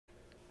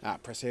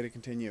Press A to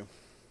continue.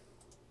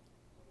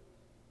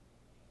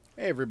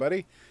 Hey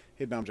everybody,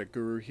 Hidden Object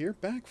Guru here,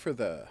 back for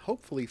the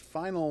hopefully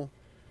final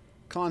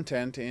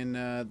content in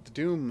the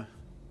Doom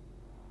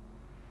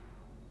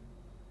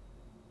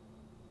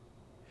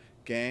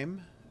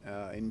game.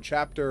 In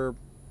chapter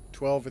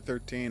 12 or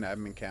 13, I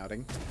haven't been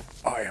counting.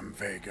 I am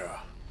Vega.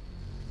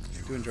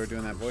 I do enjoy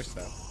doing that voice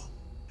though.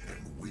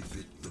 And with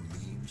it the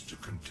means to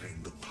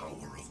contain the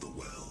power of the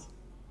well.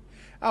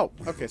 Oh,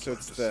 okay, so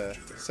it's the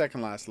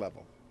second last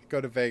level. Go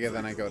to Vega,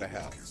 then I go to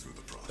Hell.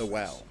 The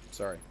well,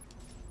 sorry.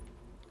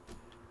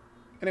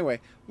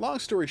 Anyway, long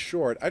story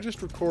short, I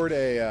just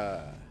recorded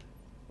a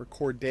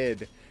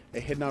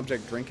hidden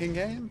object drinking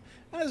game.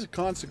 As a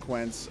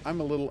consequence,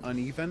 I'm a little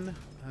uneven,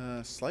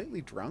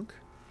 slightly drunk,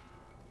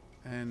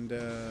 and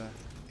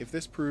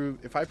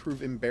if I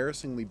prove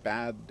embarrassingly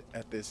bad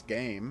at this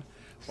game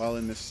while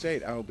in this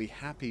state, I will be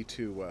happy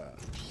to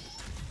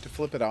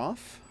flip it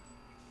off.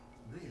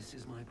 This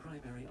is my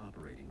primary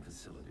operating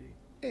facility.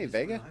 Hey,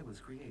 Vega. I was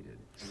created.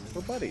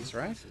 We're buddies,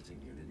 right?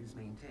 Processing unit is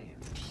maintained.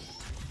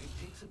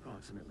 It takes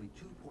approximately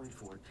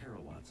 2.4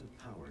 terawatts of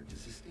power to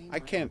sustain I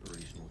can't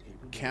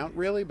count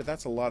really, but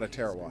that's a lot of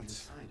terawatts.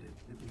 Decided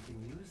that we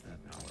can use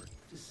that power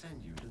to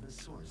send you to the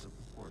source of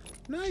the portal.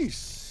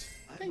 Nice.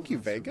 Thank you,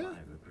 Vega.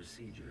 The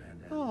procedure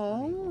and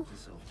Oh. unable to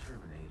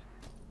self-terminate,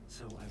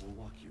 so I will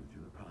walk you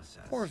through the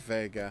process. Poor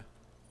Vega.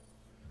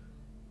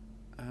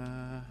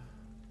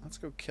 Let's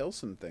go kill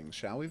some things,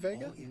 shall we,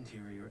 Vega? All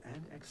interior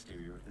and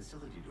exterior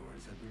facility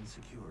doors have been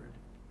secured.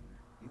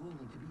 You will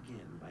need to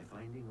begin by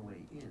finding a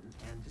way in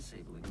and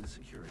disabling the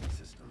security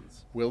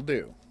systems. Will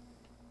do.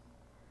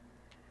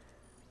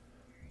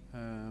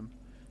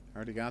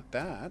 Already got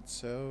that,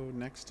 so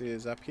next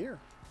is up here.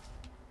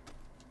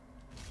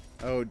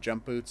 Oh,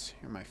 jump boots.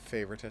 You're my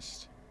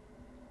favoritist.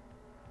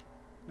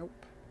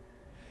 Nope.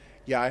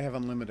 Yeah, I have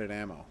unlimited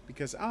ammo,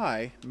 because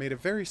I made a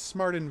very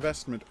smart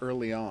investment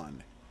early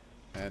on.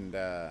 And,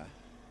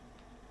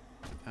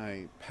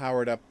 I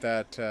powered up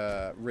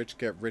that, rich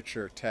get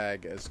richer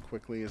tag as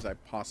quickly as I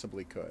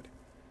possibly could.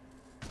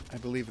 I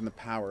believe in the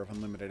power of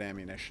unlimited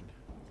ammunition.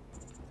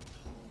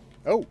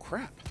 Oh,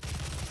 crap.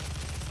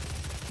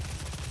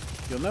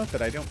 You'll note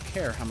that I don't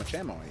care how much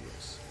ammo I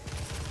use.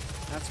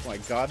 That's why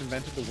God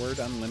invented the word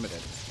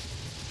unlimited.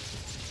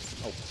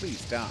 Oh,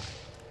 please die.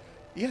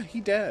 Yeah, he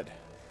dead.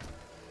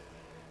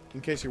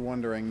 In case you're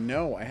wondering,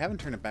 no, I haven't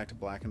turned it back to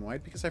black and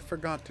white because I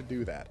forgot to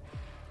do that.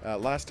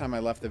 Last time I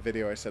left the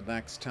video, I said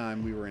next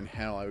time we were in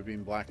hell, I would be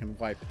in black and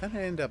white. But then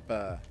I end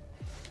up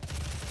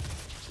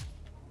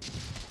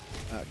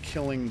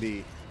killing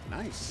the...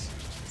 Nice.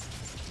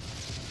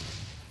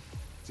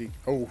 See?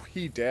 Oh,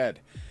 he dead.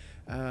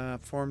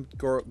 Formed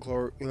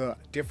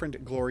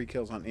different glory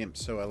kills on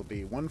imps. So it'll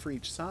be one for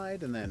each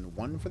side, and then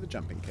one for the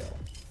jumping kill.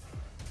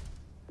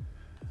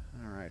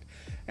 Alright.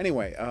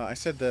 Anyway, I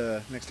said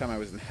the next time I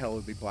was in hell, it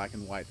would be black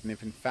and white. And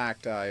if in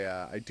fact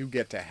I do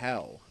get to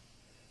hell,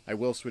 I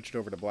will switch it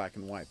over to black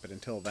and white, but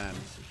until then,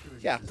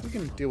 yeah, we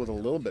can deal with a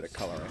little bit of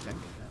color, I think.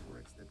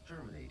 Networks that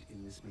terminate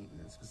in this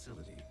maintenance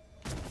facility.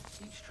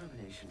 Each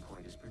termination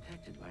point is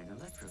protected by an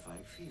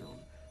electrified field,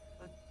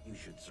 but you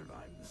should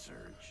survive the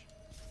surge.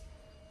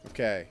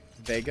 Okay,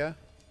 Vega,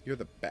 you're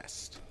the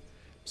best.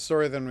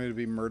 Sorry that I'm going to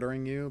be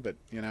murdering you, but,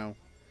 you know,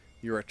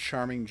 you're a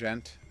charming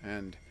gent,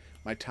 and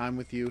my time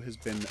with you has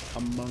been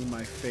among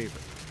my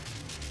favorite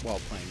while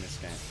playing this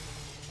game.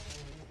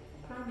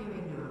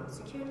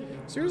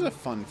 So here's a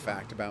fun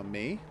fact about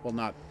me. Well,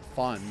 not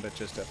fun, but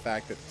just a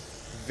fact that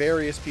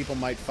various people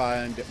might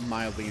find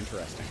mildly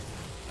interesting.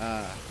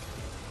 Now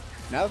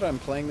that I'm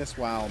playing this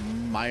while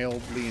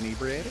mildly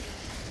inebriated,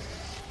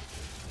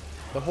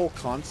 the whole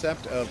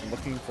concept of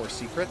looking for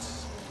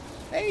secrets...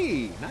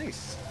 Hey,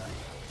 nice!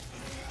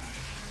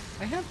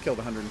 I have killed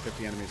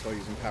 150 enemies while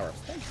using power-ups.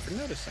 Thank you for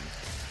noticing.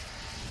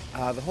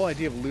 The whole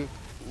idea of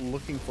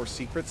looking for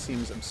secrets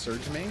seems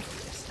absurd to me.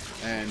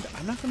 And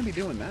I'm not going to be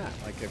doing that.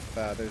 Like, if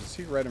there's a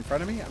secret right in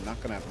front of me, I'm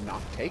not going to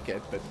not take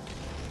it, but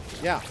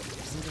yeah,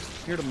 I'm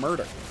just here to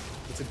murder.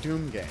 It's a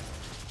Doom game.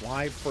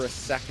 Why for a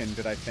second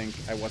did I think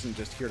I wasn't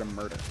just here to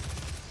murder?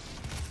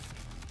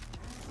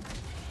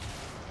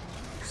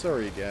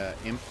 Sorry,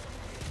 imp,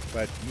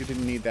 but you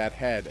didn't need that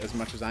head as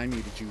much as I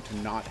needed you to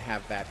not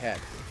have that head.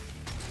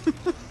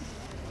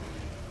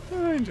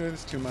 I enjoy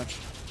this too much.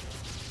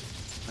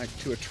 Like,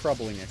 to a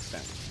troubling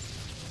extent.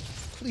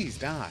 Please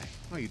die.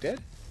 Oh, you did?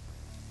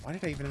 Why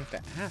did I even have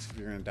to ask if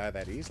you're going to die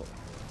that easily?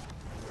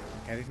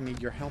 Like, I didn't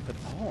need your help at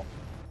all.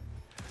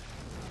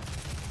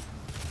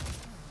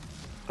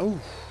 Oh.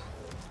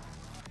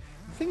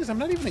 The thing is, I'm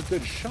not even a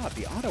good shot.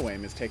 The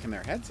auto-aim is taking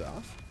their heads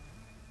off.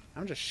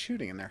 I'm just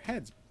shooting, and their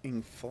heads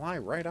fly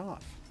right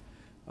off.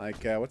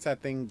 Like, what's that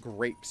thing?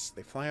 Grapes.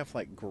 They fly off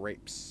like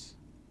grapes.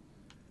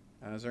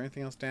 Is there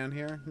anything else down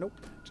here?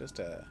 Nope. Just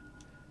a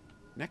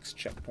next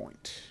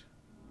checkpoint.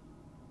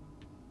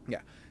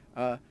 Yeah.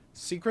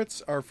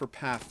 Secrets are for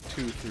path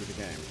 2 through the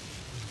game.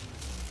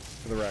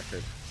 For the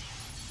record.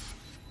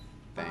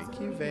 Thank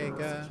you,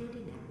 Vega.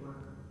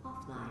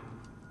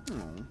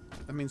 Oh,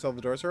 that means all the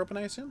doors are open,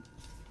 I assume?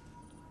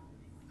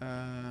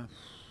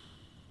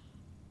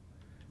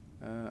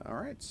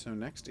 Alright, so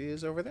next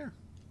is over there.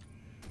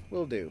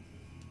 Will do.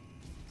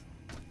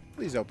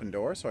 Please open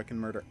door so I can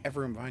murder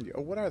everyone behind you.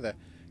 Oh, what are the...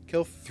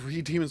 Kill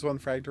 3 demons, 1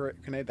 frag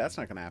grenade? That's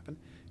not going to happen.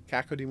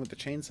 Caco demon with the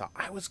chainsaw.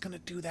 I was going to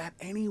do that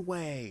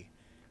anyway.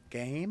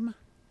 Game?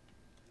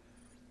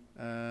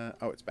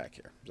 Oh, it's back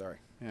here. Sorry.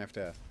 I have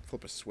to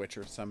flip a switch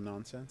or some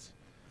nonsense.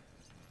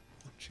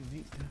 What you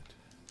need that?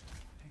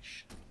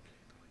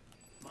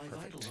 My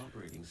vital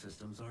operating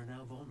systems are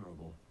now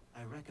vulnerable.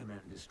 I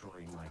recommend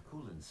destroying my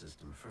coolant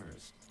system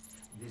first.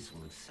 This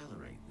will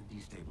accelerate the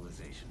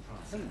destabilization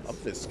process. I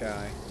love this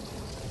guy.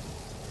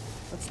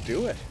 Let's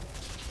do it.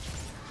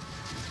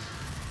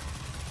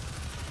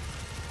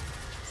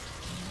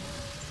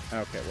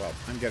 Okay, well,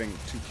 I'm getting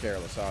too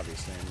careless,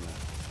 obviously.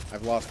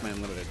 I've lost my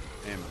unlimited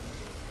ammo.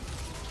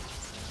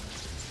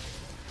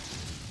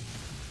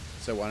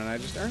 So why don't I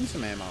just earn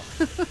some ammo?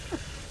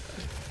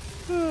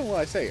 Well,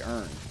 I say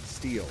earn.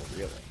 Steal,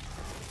 really.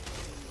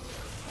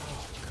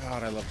 Oh,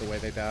 God, I love the way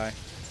they die.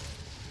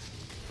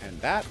 And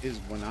that is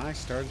when I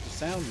started to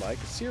sound like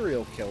a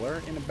serial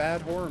killer in a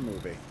bad horror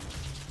movie.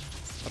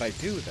 But I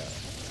do, though.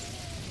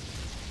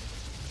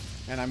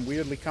 And I'm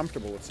weirdly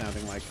comfortable with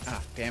sounding like,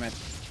 ah, damn it.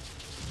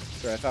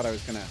 So I thought I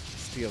was going to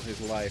steal his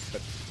life,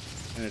 but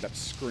ended up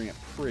screwing it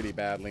pretty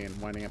badly and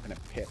winding up in a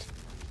pit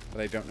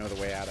that I don't know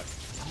the way out of.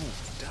 Oh,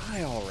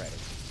 die already.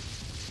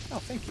 Oh,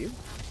 thank you.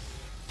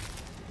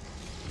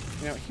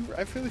 You know,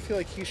 I really feel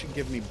like he should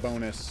give me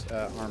bonus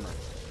armor.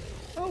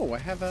 Oh, I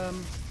have the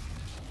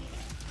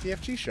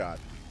FG shot.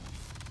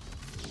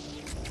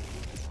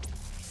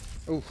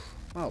 Oof.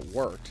 Well, it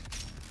worked.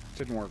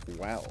 Didn't work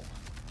well.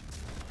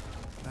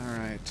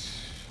 Alright.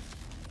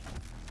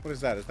 What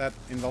is that? Is that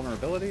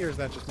invulnerability or is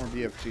that just more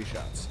BFG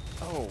shots?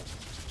 Oh.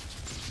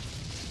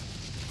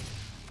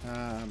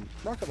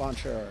 Rocket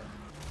launcher.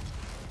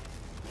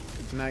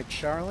 Good night,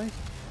 Charlie.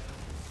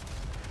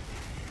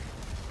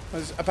 I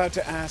was about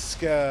to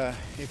ask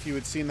if you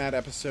had seen that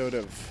episode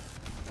of,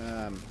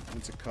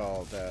 what's it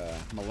called,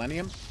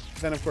 Millennium?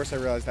 Then, of course, I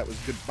realized that was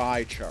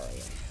Goodbye,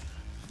 Charlie.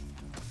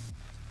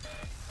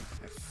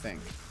 I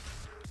think.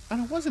 Oh,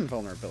 no, it was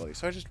invulnerability,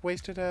 so I just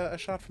wasted a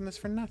shot from this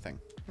for nothing.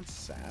 That's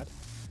sad.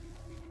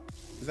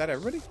 Is that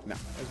everybody? No,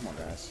 there's more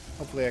guys.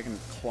 Hopefully I can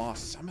claw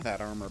some of that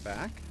armor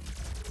back.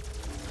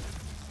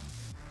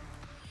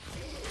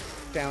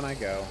 Down I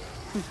go.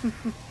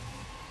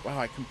 Wow,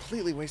 I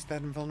completely wasted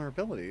that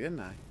invulnerability, didn't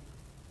I?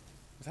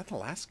 Was that the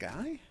last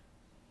guy?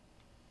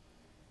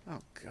 Oh,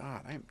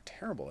 God, I am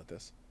terrible at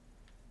this.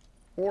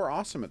 Or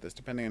awesome at this,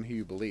 depending on who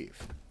you believe.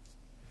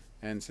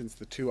 And since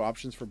the 2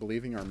 options for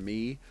believing are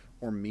me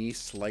or me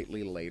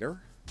slightly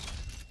later,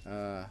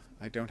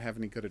 I don't have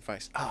any good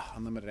advice. Ah,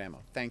 unlimited ammo.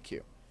 Thank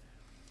you.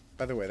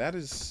 By the way, that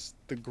is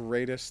the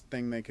greatest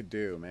thing they could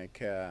do.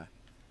 Make,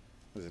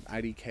 was it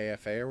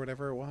IDKFA or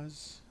whatever it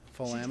was?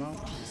 Full ammo?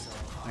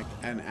 Like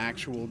an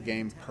actual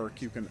game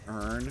perk you can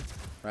earn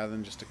rather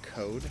than just a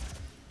code.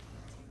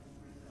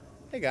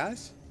 Hey,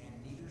 guys.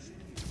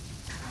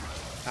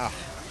 Ah,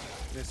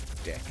 this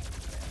dick.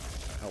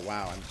 Oh,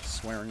 wow, I'm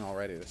swearing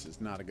already. This is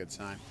not a good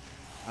sign.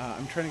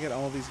 I'm trying to get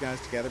all of these guys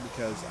together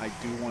because I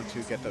do want to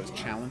get those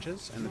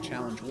challenges, and the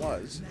challenge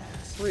was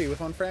 3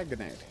 with 1 frag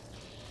grenade.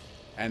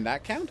 And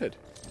that counted.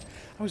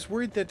 I was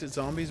worried that the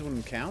zombies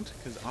wouldn't count,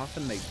 because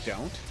often they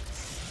don't.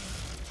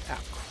 Ah,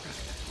 crap.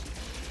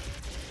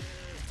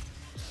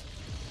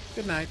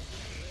 Good night.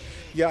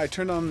 Yeah, I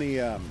turned on the,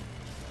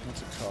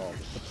 what's it called?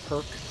 The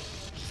perk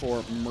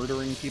for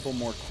murdering people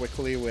more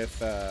quickly with,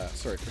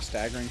 sorry, for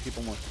staggering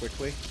people more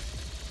quickly.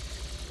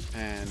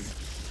 And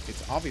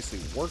it's obviously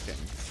working.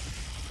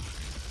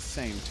 At the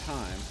same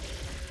time.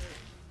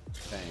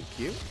 Thank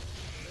you.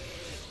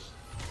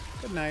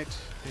 Good night.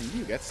 And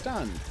you get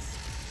stunned.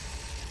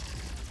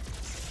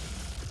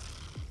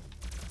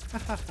 Ha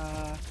ha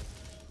ha.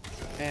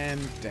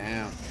 And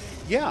down.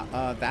 Yeah,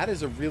 that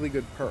is a really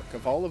good perk.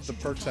 Of all of the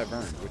perks I've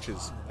earned, which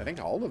is, I think,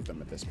 all of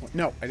them at this point.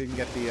 No, I didn't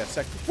get the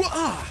second.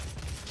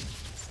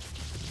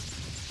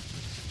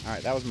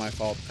 Alright, that was my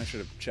fault. I should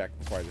have checked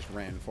before I just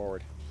ran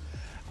forward.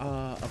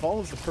 Of all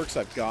of the perks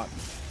I've gotten,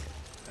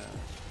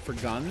 for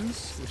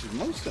guns, which is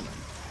most of them,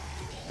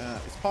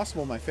 it's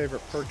possible my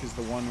favorite perk is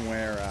the one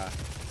where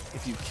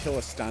if you kill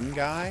a stun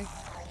guy,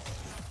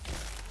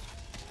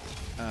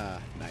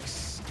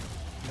 nice.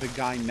 The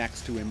guy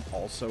next to him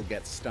also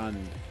gets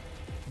stunned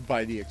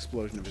by the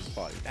explosion of his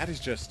body. That is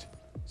just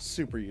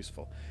super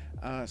useful.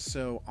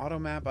 So, auto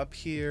map up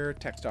here,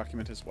 text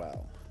document as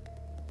well.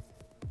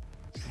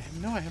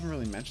 And no, I haven't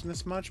really mentioned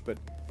this much, but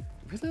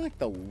I really like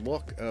the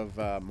look of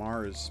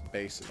Mars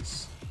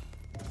bases.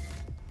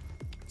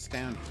 It's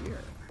down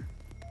here.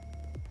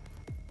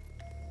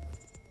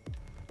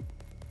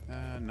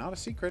 Not a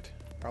secret.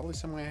 Probably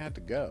somewhere I had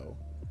to go.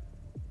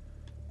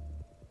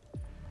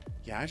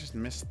 Yeah, I just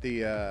missed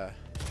the,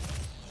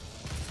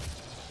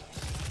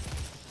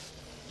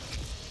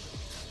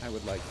 I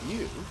would like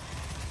you.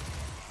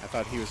 I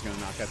thought he was going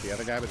to knock out the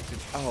other guy, but it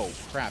didn't. Oh,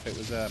 crap. It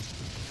was a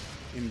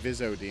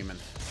Inviso demon.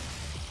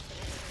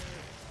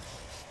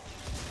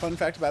 Fun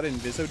fact about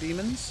Inviso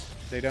demons,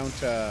 they don't,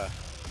 you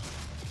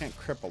can't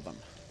cripple them.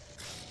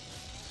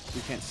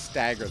 You can't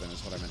stagger them,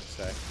 is what I meant to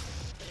say.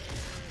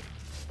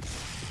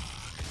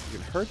 You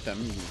can hurt them,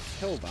 you can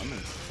kill them,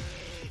 and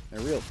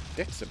they're real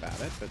dicks about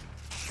it, but...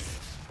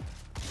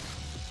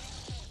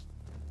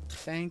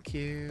 Thank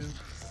you.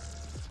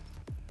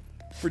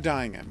 For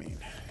dying, I mean,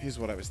 is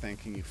what I was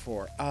thanking you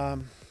for.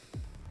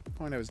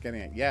 Point I was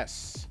getting at,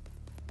 yes.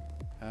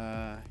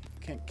 You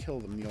can't kill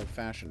them the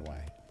old-fashioned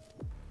way.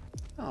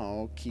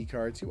 Oh,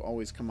 keycards, you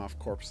always come off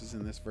corpses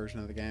in this version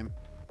of the game.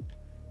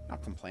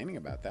 Not complaining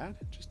about that,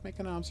 just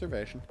making an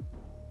observation.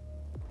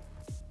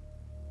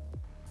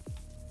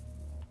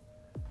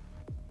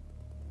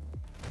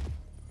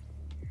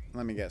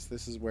 Let me guess,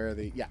 this is where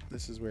the... Yeah,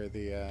 this is where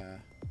the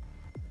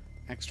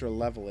extra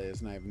level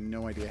is, and I have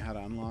no idea how to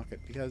unlock it,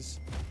 because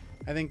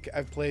I think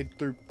I've played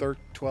through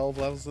 12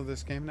 levels of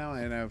this game now,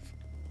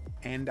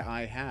 and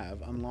I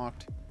have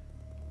unlocked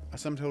a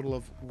sum total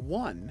of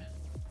 1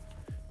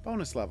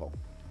 bonus level,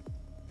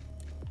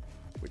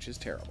 which is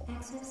terrible.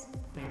 Access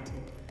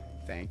granted.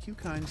 Thank you,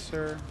 kind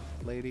sir,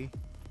 lady.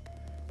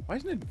 Why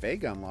isn't it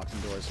Vega unlocking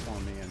doors for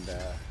me and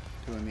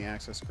doing the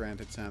access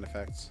granted sound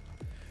effects?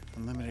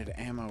 Unlimited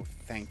ammo,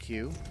 thank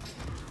you.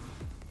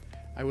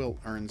 I will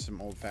earn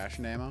some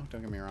old-fashioned ammo,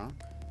 don't get me wrong.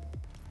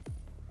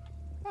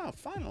 Oh,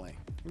 finally,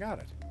 got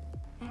it.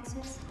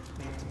 Access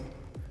granted.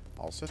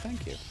 Also,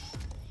 thank you.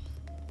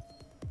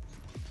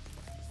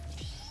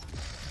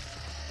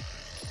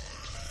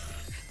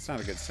 It's not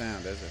a good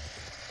sound, is it?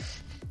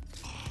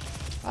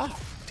 Oh,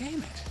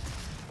 damn it.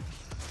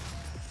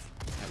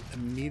 I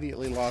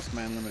immediately lost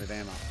my unlimited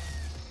ammo.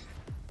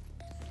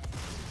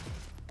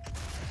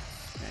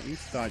 Man, you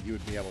thought you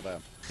would be able to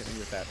hit me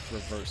with that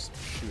reverse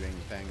shooting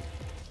thing.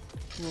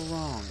 You were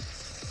wrong.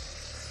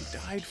 You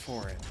died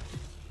for it.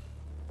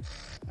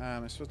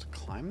 Am I supposed to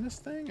climb this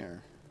thing,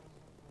 or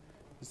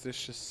is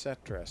this just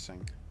set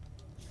dressing?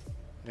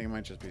 I think it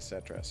might just be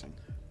set dressing.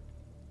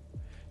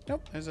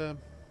 Nope, there's a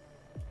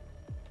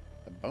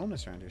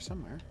bonus around here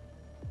somewhere.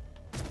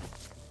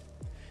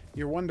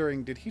 You're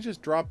wondering, did he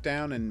just drop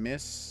down and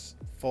miss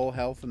full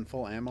health and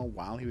full ammo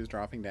while he was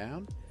dropping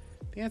down?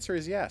 The answer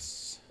is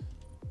yes.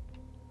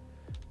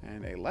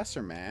 And a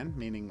lesser man,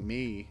 meaning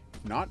me,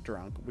 not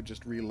drunk, would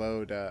just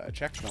reload a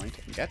checkpoint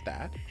and get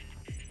that.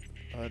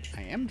 But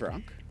I am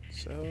drunk,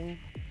 so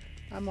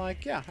I'm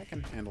like, yeah, I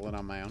can handle it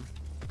on my own.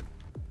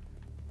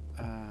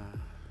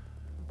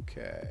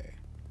 Okay.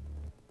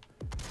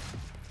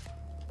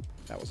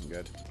 That wasn't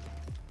good.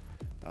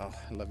 Oh,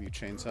 I love you,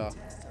 chainsaw.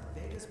 Tests of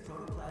Vega's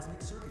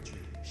protoplasmic circuitry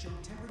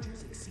showed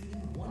temperatures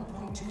exceeding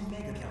 1.2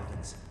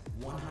 megakelvins.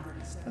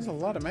 170 There's a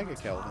lot of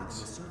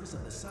megakelvins. the surface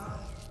of the sun.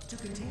 To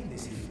contain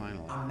this heat,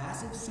 Finally. a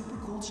massive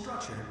supercooled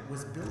structure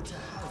was built to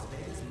house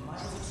Vega's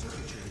miles of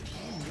circuitry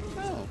and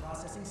millions of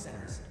processing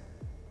centers.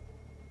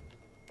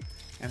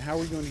 And how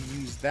are we going to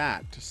use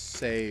that to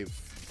save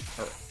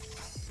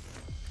Earth?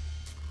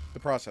 The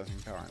processing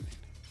power, I mean.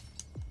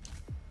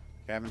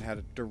 I haven't had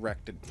a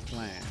directed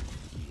plan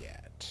yet.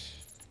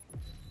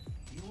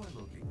 You are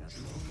looking at the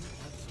only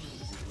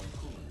absolute zero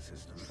cooling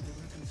system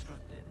ever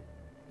constructed.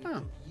 It Huh.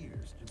 took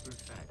years to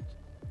perfect.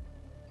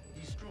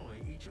 Destroy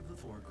each of the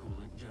 4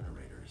 coolant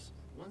generators.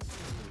 Once they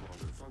are no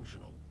longer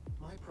functional,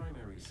 my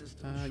primary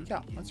system should Yeah,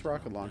 begin let's to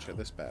rocket melt launcher down.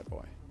 this bad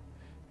boy.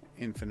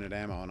 Infinite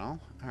ammo and all.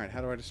 Alright,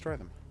 how do I destroy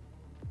them?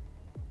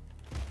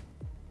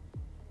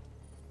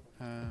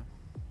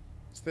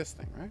 It's this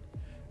thing, right?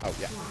 Oh,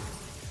 yeah.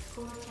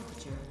 Core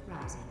temperature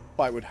rising.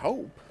 Well, I would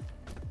hope.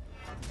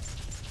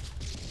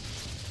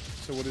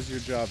 So what is your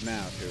job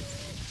now, dude?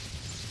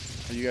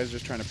 Are you guys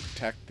just trying to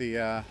protect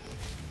the,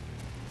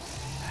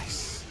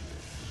 Nice.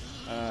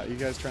 Are you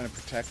guys trying to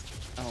protect...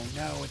 Oh,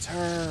 no, it's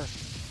her!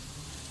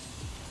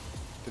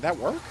 Did that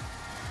work?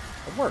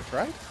 It worked,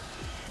 right?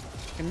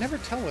 I can never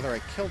tell whether I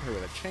killed her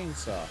with a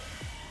chainsaw.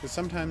 Because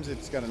sometimes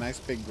it's got a nice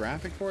big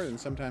graphic for it, and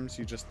sometimes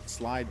you just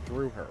slide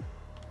through her.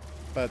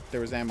 But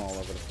there was ammo all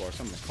over the floor,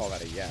 so I'm going to call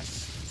that a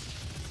yes.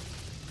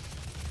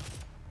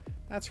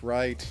 That's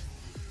right.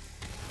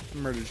 I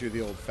murdered you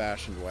the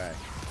old-fashioned way.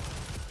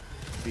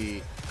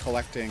 The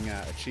collecting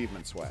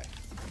achievements way.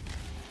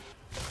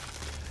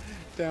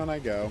 Down I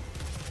go.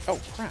 Oh,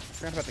 crap. I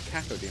forgot about the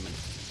Caco Demon.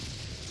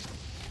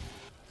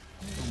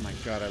 Oh my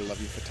god, I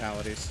love you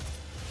fatalities.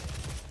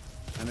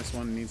 And this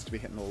one needs to be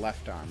hitting the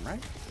left arm,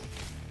 right?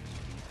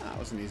 That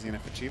was an easy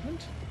enough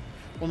achievement.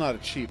 Well, not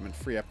achievement,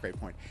 free upgrade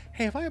point.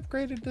 Hey, have I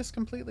upgraded this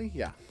completely?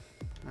 Yeah.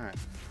 Alright.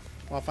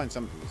 Well, I'll find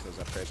something to use those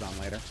upgrades on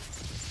later.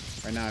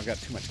 Right now, I've got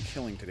too much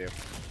killing to do.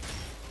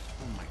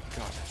 Oh my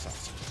god, that's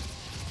awesome.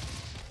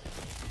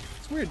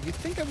 It's weird. You'd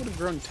think I would have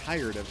grown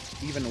tired of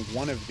even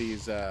one of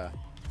these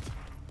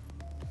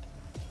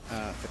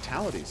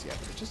fatalities yet,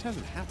 but it just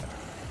hasn't happened.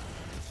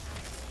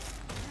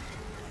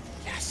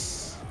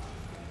 Yes!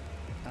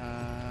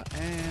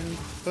 And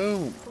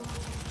boom!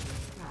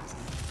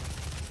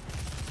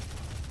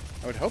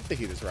 I would hope the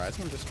heat is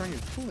rising. I'm destroying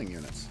your cooling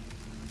units.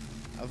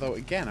 Although,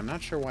 again, I'm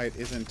not sure why it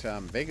isn't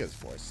Vega's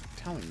voice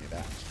telling me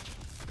that.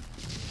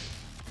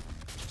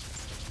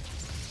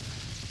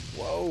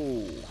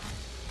 Whoa!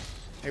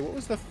 Hey, what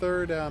was the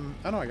third, oh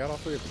no, I got all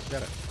 3 of them.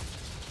 Got it.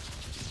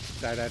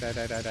 Die, die, die,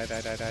 die, die, die,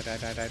 die, die, die, die,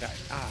 die, die, die.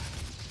 Ah.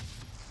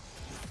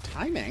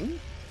 Timing?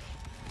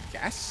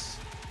 Yes.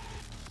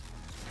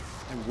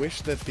 I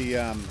wish that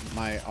the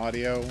my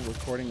audio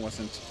recording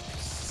wasn't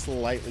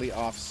slightly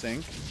off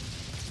sync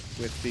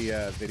with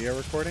the video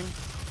recording,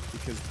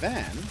 because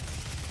then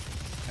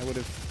I would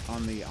have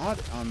on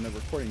the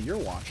recording you're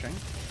watching,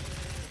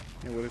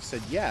 it would have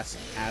said yes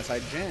as I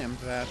jammed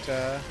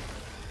that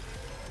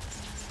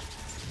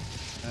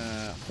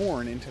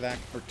horn into that,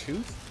 or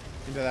tooth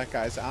into that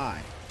guy's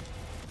eye.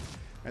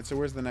 Alright, so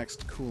where's the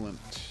next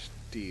coolant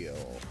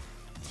deal?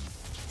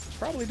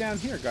 Probably down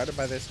here, guarded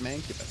by this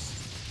mancubus.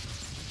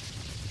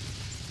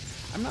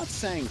 I'm not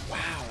saying,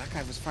 wow, that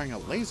guy was firing a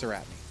laser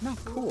at me.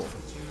 Not cool.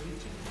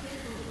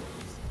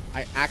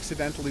 I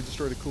accidentally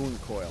destroyed a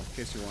coolant coil, in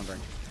case you're wondering.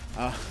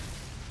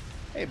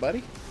 Hey,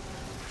 buddy.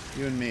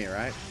 You and me,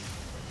 right?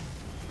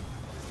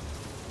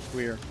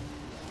 We're.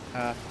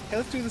 Hey,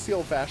 let's do this the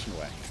old-fashioned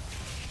way.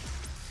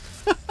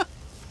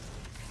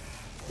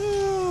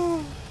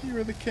 Oh, you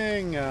were the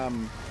king.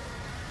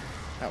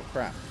 Oh,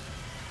 crap.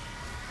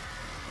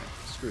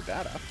 Screwed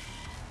that up.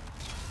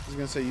 I was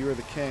going to say you were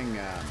the king,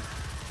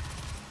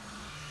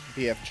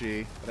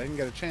 BFG, but I didn't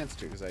get a chance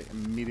to because I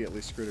immediately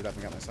screwed it up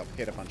and got myself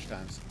hit a bunch of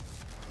times.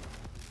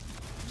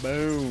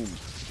 Boom.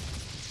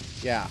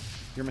 Yeah,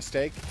 your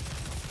mistake?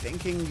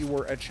 Thinking you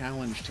were a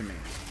challenge to me.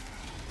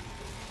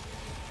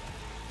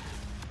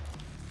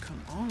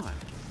 Come on.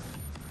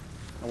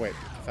 Oh, wait.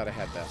 I thought I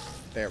had that.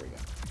 There we go.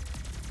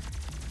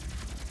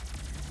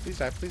 Please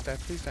die, please die,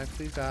 please die,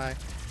 please die.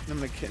 And I'm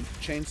going to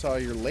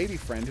chainsaw your lady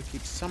friend who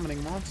keeps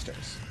summoning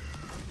monsters.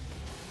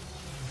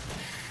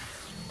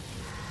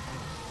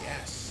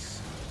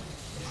 Yes.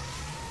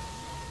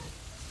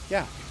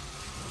 Yeah.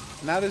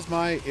 And that is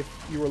my, if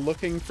you were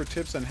looking for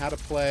tips on how to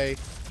play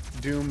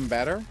Doom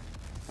better,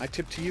 my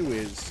tip to you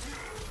is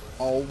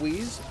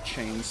always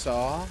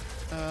chainsaw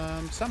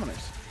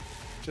summoners.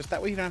 Just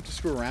that way you don't have to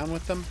screw around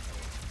with them.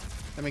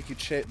 They make you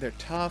they're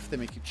tough, they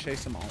make you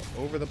chase them all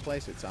over the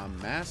place. It's a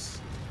mess,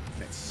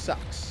 and it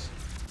sucks.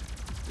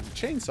 When you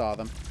chainsaw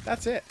them,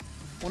 that's it.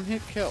 One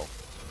hit kill.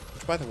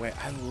 Which, by the way,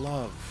 I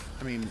love.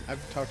 I mean,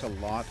 I've talked a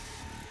lot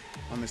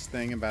on this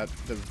thing about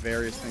the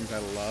various things I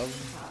love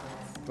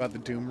about the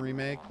Doom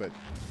remake, but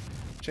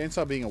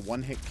chainsaw being a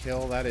one-hit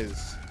kill, that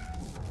is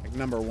like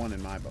 #1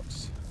 in my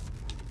books.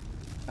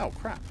 Oh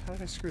crap, how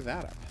did I screw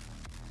that up?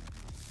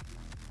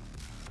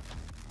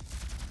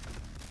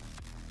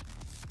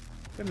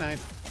 Good night.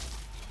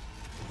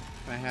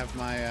 Can I have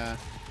my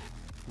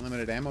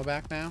limited ammo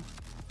back now?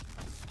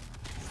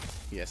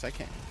 Yes, I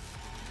can.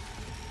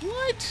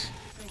 What?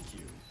 Thank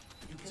you.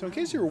 So in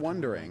case you were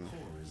wondering,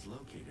 core is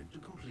located to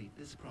complete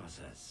this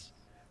process.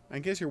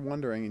 in case you're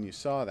wondering and you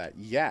saw that,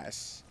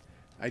 yes,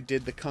 I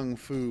did the Kung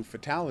Fu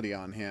fatality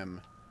on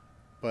him,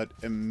 but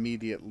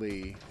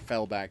immediately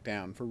fell back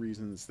down for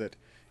reasons that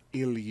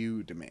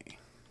elude me.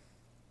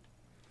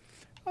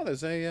 Oh,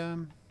 there's a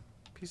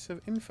piece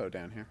of info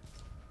down here.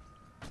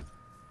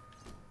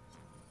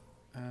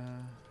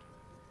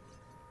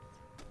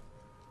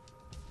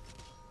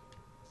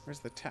 Where's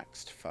the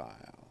text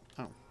file?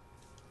 Oh.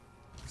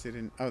 Is it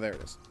in... Oh, there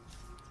it is.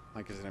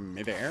 Like, is it in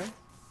midair?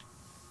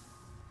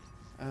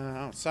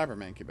 Oh, Cyber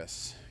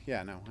Mancubus.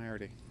 Yeah, no, I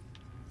already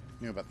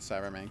knew about the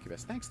Cyber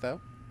Mancubus. Thanks, though.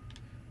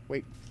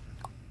 Wait.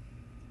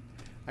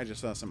 I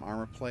just saw some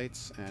armor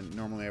plates, and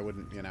normally I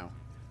wouldn't, you know,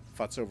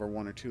 futz over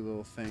one or two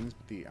little things,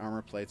 but the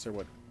armor plates are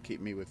what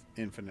keep me with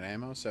infinite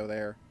ammo, so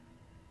they're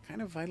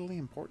kind of vitally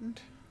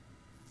important.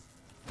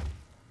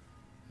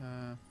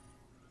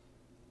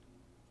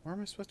 Where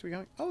am I supposed to be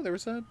going? Oh, there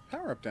was a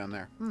power-up down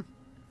there.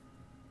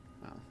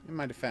 Well, in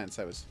my defense,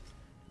 I was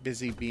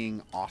busy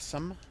being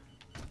awesome,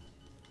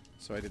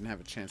 so I didn't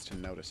have a chance to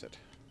notice it.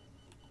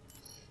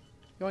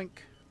 Yoink.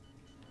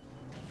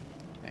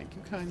 Thank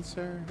you, kind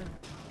sir.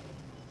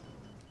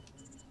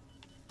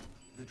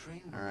 The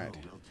train All right.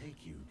 will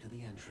take you to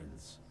the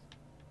entrance.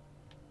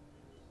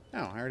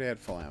 No, I already had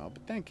full ammo,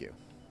 but thank you.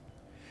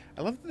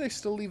 I love that they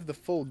still leave the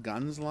full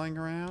guns lying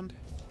around.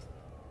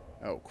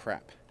 Oh,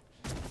 crap.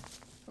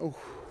 Oh.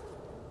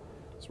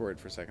 I was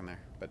worried for a second there.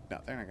 But no,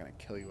 they're not going to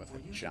kill you with a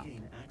jump.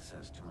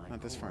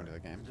 Not this far into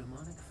the game. The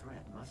demonic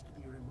threat must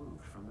be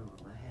removed from the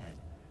room ahead.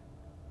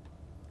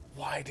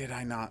 Why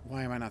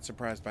am I not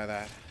surprised by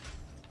that?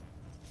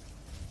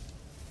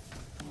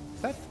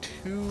 Is that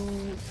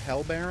 2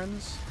 Hell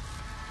Barons?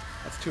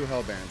 That's 2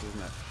 Hell Barons,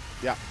 isn't it?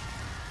 Yeah.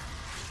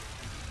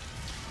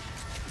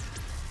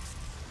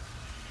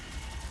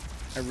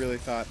 I really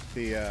thought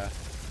the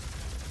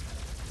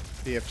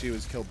BFG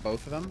was kill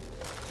both of them,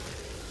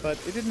 but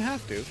it didn't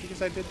have to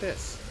because I did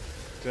this.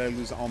 Did I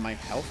lose all my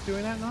health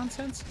doing that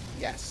nonsense?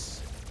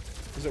 Yes.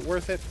 Was it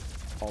worth it?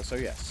 Also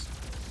yes.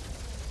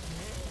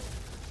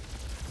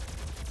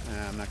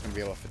 I'm not going to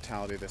be able to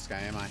fatality this guy,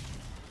 am I?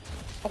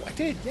 Oh, I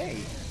did! Yay!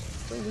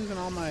 Still losing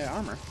all my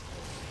armor.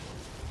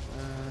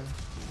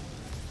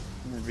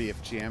 More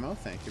VFG ammo,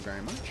 thank you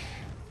very much.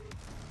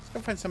 Let's go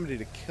find somebody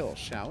to kill,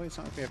 shall we? It's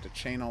not like we have to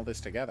chain all this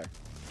together.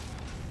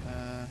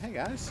 Hey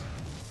guys.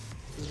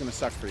 This is going to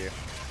suck for you.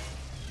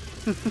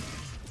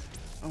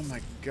 Oh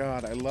my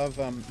god, I love,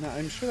 now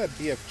I'm sure that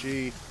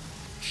BFG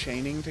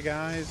chaining to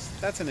guys,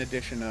 that's an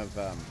edition of,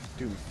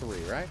 Doom 3,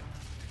 right?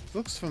 It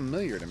looks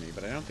familiar to me,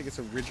 but I don't think it's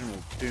original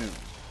Doom.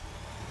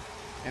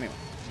 Anyway,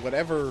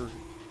 whatever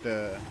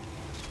the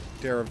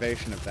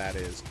derivation of that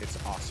is, it's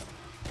awesome.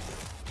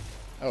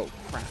 Oh,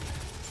 crap.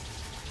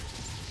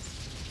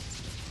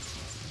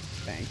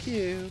 Thank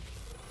you.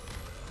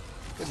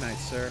 Good night,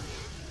 sir.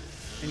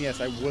 And yes,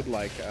 I would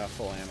like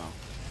full ammo.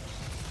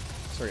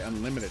 Sorry,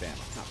 unlimited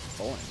ammo, not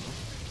full ammo.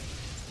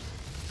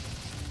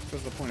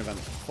 What's the point of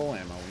full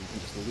ammo when you can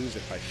just lose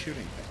it by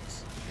shooting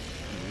things?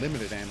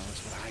 Unlimited ammo is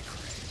what I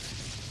crave.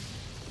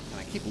 And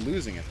I keep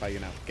losing it by, you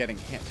know, getting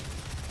hit.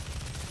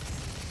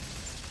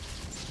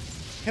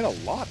 Hit a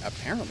lot,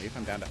 apparently, if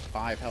I'm down to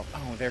 5 health.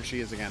 Oh, there she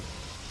is again.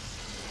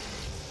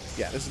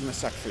 Yeah, this is gonna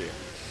suck for you.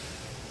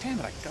 Damn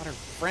it, I got her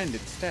friend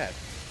instead.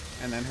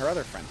 And then her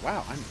other friend.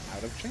 Wow, I'm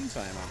out of chainsaw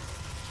ammo.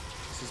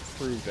 This has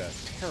proved a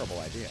terrible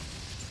idea.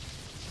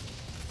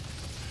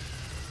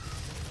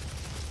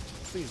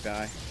 Please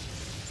die.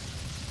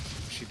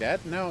 Is she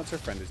dead? No, it's her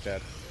friend who's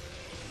dead.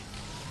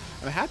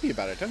 I'm happy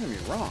about it, don't get me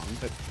wrong,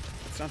 but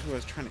it's not who I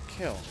was trying to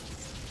kill.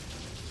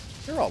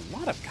 There are a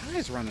lot of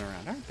guys running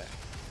around, aren't there?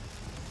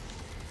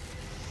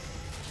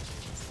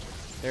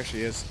 There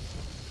she is.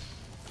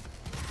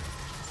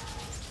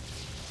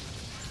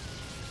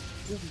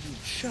 Will you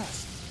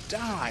just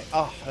die?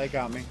 Oh, they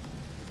got me.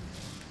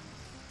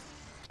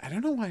 I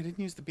don't know why I didn't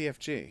use the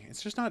BFG.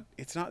 It's just not,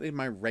 it's not in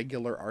my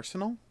regular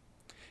arsenal.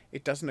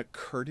 It doesn't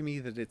occur to me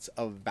that it's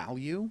of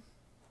value.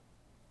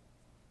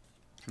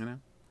 You know?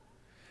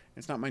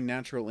 It's not my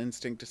natural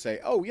instinct to say,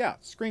 oh yeah,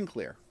 screen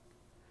clear.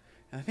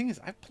 And the thing is,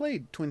 I've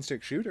played twin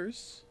stick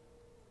shooters.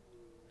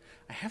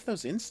 I have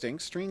those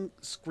instincts.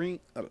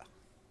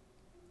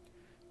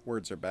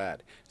 Words are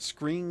bad.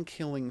 Screen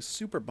killing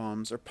super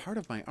bombs are part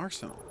of my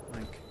arsenal.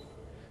 Like,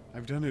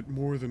 I've done it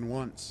more than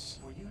once.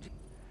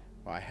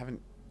 Well, I haven't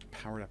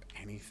powered up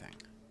anything.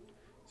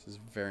 This is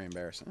very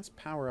embarrassing. Let's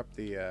power up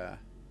the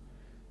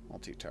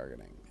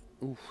multi-targeting.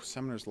 Ooh,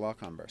 Summoner's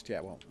Lock-On Burst.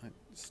 Yeah, well,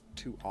 it's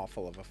too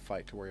awful of a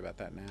fight to worry about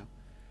that now.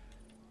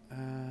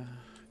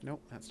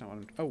 Nope, that's not what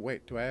I'm... Oh,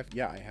 wait, do I have...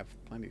 Yeah, I have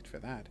plenty for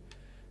that.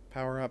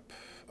 Power up,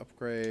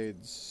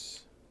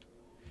 upgrades...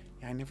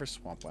 Yeah, I never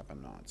swap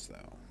weapon mods,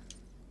 though.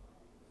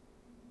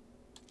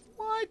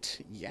 What?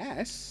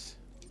 Yes.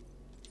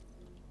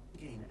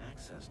 Gain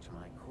access to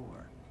my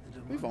core.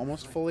 We've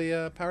almost fully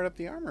powered up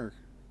the armor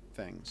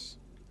things.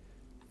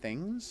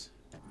 Things?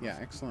 Yeah,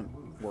 excellent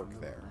work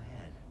there,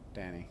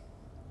 Danny.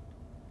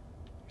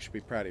 You should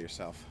be proud of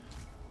yourself.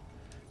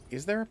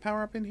 Is there a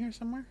power-up in here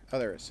somewhere? Oh,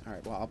 there is.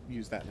 Alright, well, I'll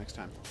use that next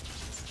time.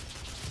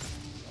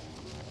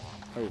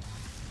 Oh.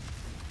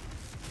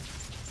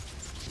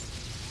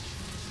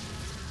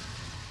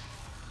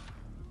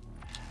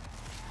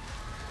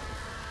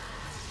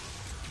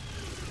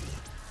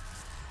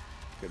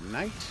 Good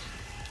night,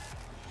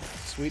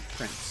 sweet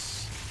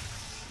prince.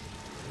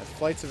 Let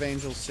flights of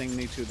angels sing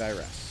me to thy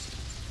rest.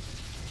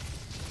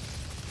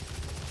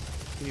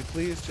 Can you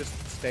please just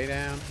stay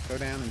down, go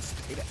down, and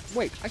stay down?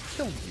 Wait, I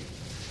killed you.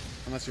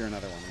 Unless you're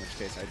another one, in which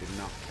case I did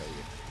not kill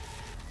you.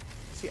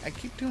 See, I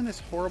keep doing this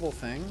horrible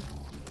thing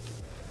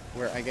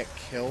where I get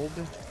killed.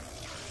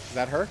 Is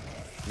that her?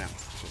 No,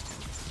 it's just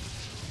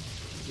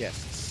him. Yes,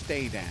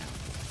 stay down,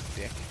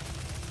 dick.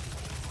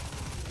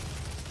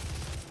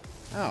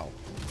 Oh,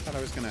 I thought I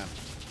was gonna...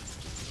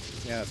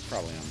 Yeah, that's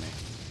probably on me.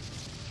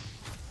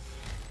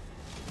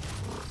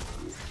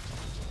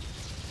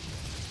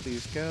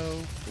 Please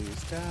go.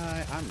 Please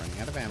die. I'm running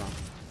out of ammo.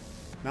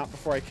 Not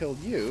before I killed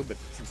you, but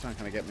it's not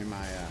gonna get me my...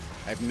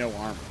 I have no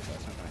armor, so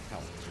that's not gonna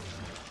help.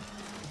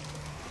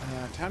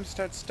 Time to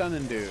start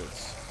stunning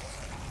dudes.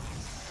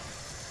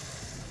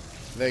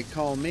 They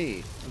call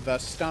me the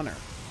Stunner.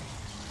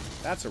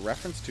 That's a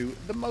reference to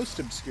the most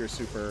obscure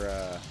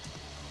super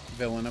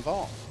villain of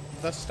all.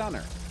 The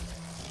Stunner.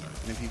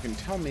 And if you can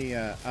tell me,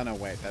 oh no,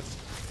 wait, that's,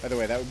 by the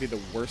way, that would be the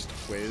worst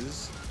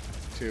quiz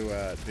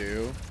to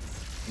do.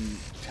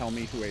 Tell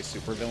me who a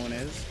supervillain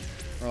is.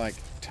 Or like,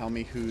 tell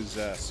me who's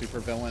a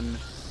supervillain.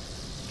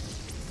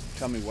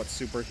 Tell me what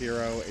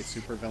superhero a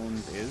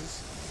supervillain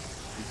is.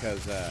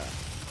 Because,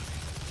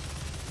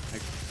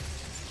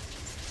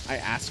 I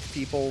ask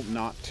people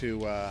not to,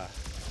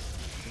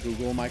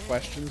 Google my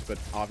questions, but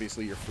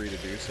obviously you're free to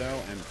do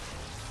so, and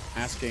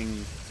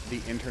asking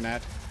the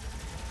internet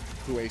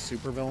who a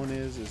supervillain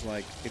is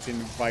like, it's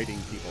inviting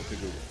people to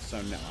Google.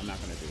 So no, I'm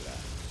not going to do that.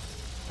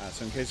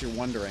 So in case you're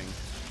wondering,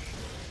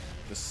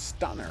 the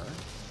Stunner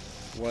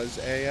was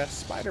a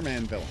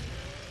Spider-Man villain,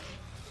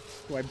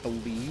 who I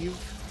believe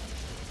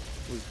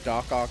was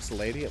Doc Ock's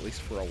lady, at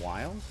least for a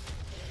while.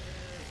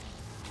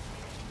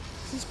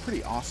 This is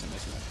pretty awesome,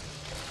 isn't it?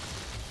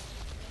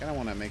 I don't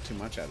want to make too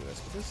much out of this,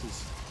 but this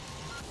is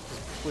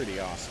pretty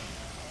awesome.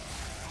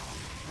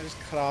 I just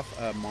cut off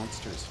a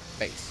monster's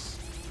face.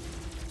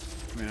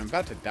 I mean, I'm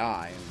about to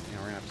die, and you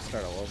know, we're gonna have to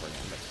start all over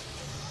again, but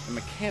the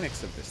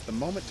mechanics of this, the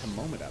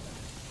moment-to-moment of it.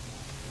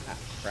 Ah,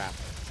 crap.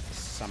 The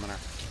summoner.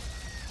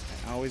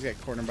 I always get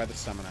cornered by the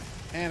summoner.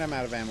 And I'm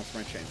out of ammo for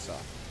my chainsaw.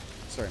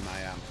 Sorry,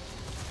 my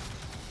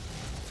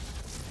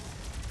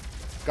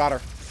got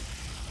her.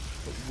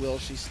 But will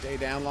she stay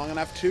down long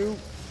enough to?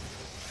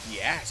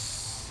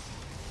 Yes.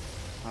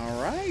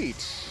 All right.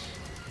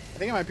 I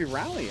think I might be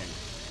rallying.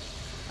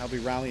 I'll be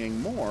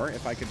rallying more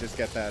if I could just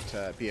get that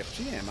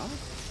BFG ammo.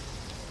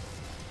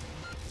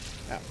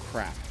 Oh,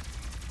 crap.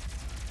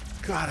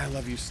 God, I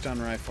love you, stun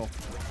rifle.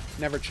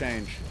 Never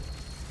change.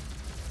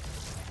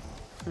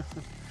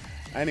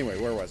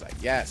 Anyway, where was I?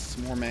 Yes,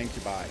 more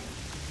mancubi.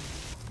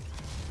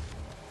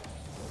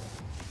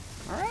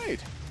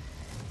 Alright.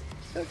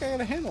 I feel like I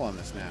got a handle on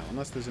this now.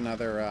 Unless there's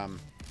another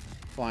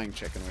flying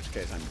chick, in which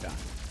case I'm done.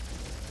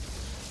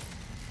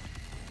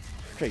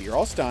 Okay, you're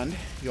all stunned.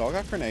 You all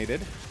got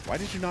grenaded. Why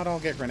did you not all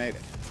get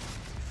grenaded?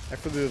 I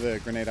flew the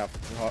grenade off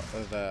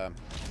the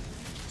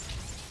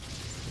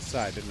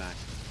side, didn't I?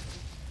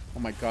 Oh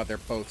my god, they're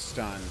both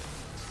stunned.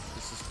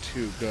 This is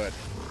too good.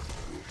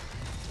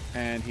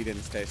 And he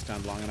didn't stay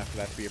stunned long enough for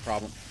that to be a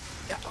problem.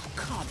 Yeah, oh,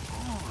 come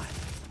on.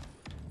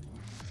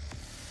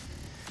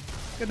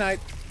 Good night.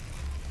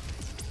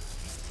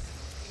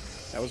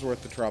 That was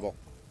worth the trouble.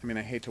 I mean,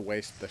 I hate to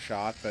waste the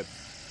shot, but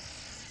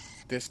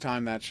this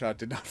time that shot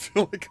did not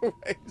feel like a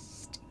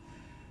waste.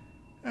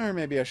 Or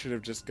maybe I should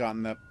have just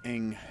gotten the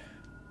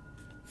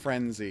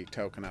frenzy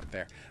token up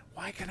there.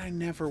 Why can I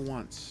never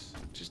once,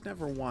 just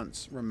never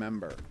once,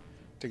 remember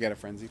to get a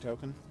frenzy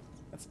token?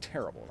 That's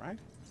terrible, right?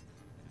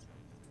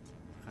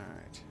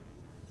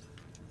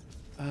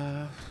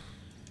 Alright.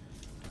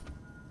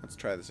 Let's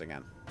try this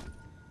again.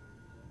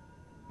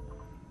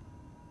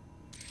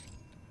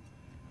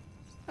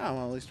 Oh,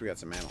 well, at least we got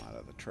some ammo out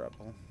of the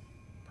trouble.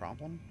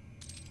 Problem?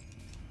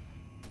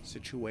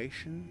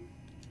 Situation?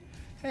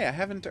 Hey, I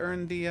haven't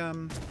earned the,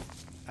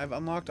 I've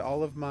unlocked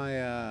all of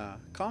my,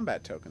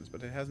 combat tokens,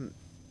 but it hasn't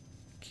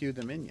queued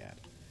them in yet.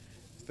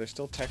 Is there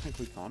still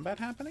technically combat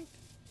happening?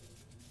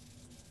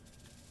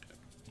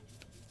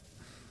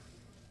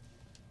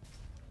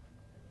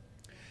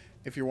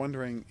 If you're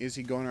wondering, is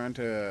he going around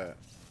to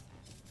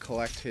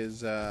collect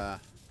his,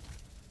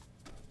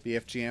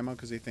 BFG ammo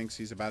because he thinks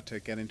he's about to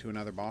get into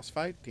another boss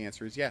fight? The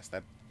answer is yes.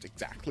 That's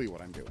exactly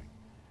what I'm doing.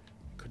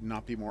 Could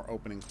not be more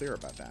open and clear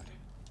about that.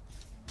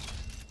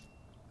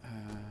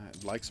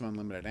 I'd like some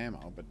unlimited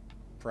ammo, but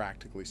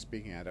practically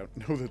speaking, I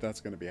don't know that that's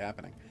going to be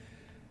happening.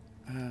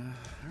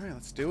 Alright,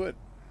 let's do it.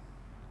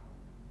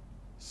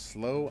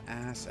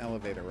 Slow-ass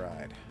elevator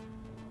ride.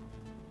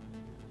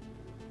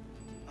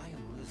 I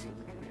am losing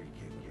memory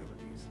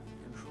capabilities.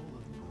 Control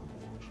of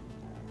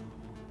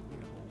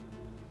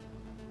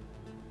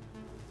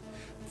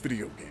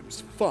Video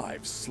game's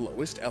 5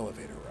 slowest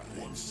elevator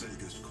rides. Once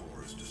Vega's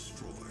core is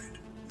destroyed,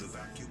 the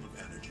vacuum of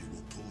energy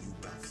will pull you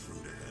back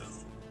through to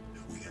hell.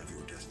 We have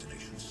your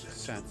destination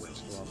set to the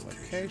Well's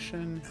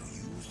location. Now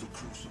use the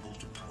crucible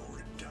to power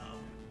it down.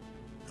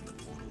 And the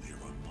portal here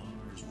on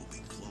Mars will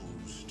be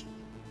closed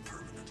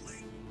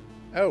permanently.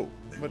 Oh,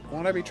 but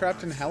won't I be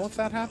trapped in hell if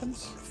that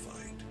happens?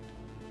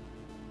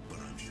 But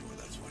I'm sure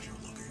that's what you're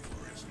looking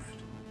for, isn't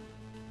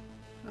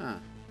it? Huh.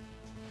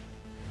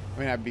 I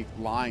mean, I'd be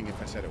lying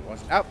if I said it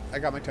wasn't. Oh, I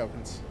got my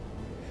tokens.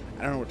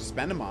 I don't know what to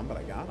spend them on, but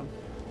I got them.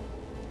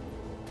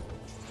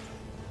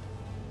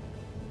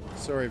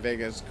 Sorry,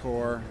 Vega's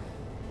core.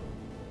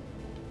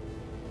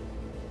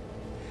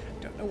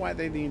 Don't know why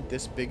they need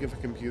this big of a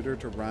computer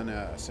to run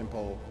a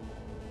simple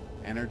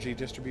energy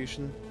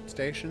distribution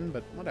station,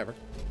 but whatever.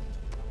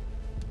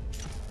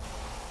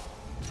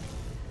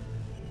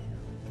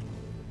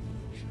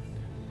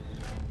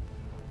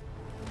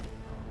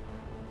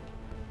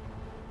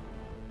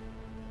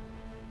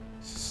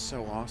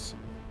 So awesome.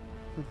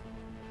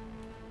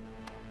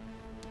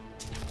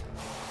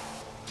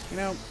 You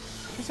know,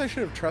 I guess I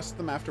should have trusted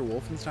them after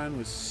Wolfenstein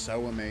was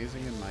so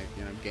amazing in my,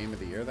 Game of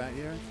the Year that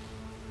year.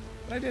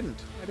 But I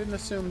didn't. I didn't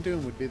assume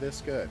Doom would be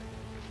this good.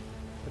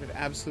 But it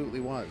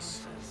absolutely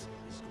was.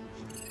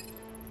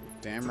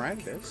 Damn right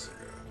it is.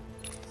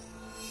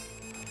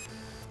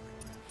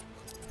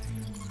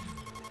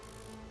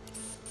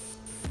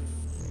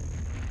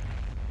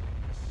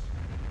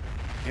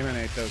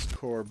 Emanate those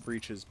core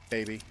breaches,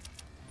 baby.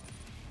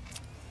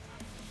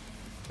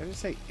 Did I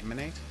just say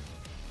emanate?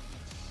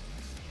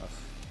 Ugh.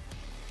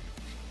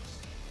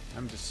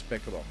 I'm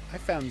despicable. I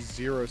found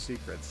 0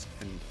 secrets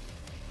and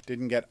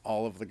didn't get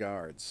all of the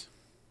guards.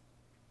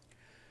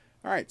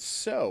 Alright,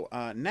 so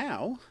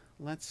now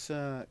let's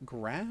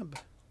grab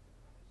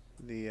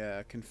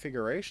the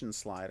configuration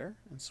slider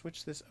and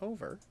switch this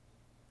over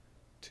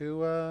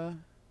to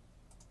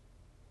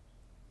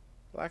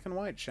black and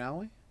white, shall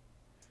we?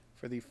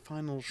 For the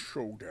final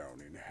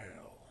showdown in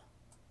hell.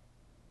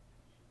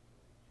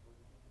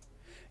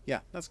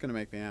 Yeah, that's going to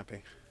make me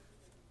happy.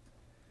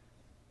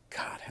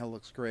 God, hell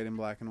looks great in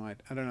black and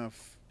white. I don't know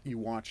if you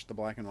watched the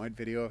black and white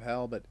video of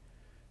hell, but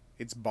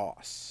it's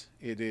boss.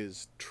 It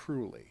is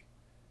truly,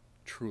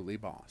 truly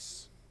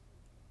boss.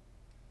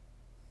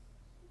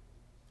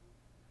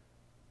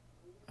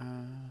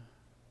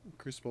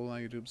 Crucible will allow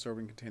you to absorb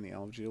and contain the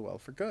LFG well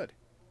for good.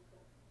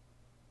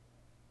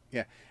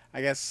 Yeah,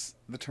 I guess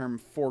the term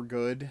for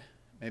good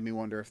made me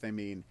wonder if they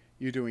mean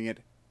you doing it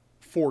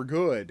for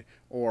good,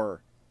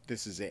 or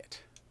this is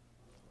it.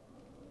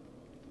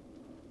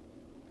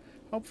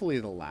 Hopefully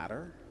the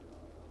latter.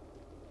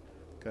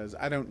 Because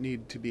I don't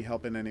need to be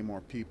helping any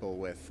more people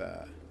with,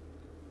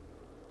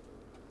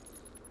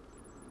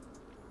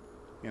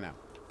 you know,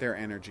 their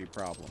energy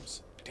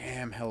problems.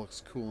 Damn, hell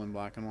looks cool in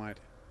black and white.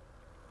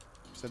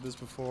 I've said this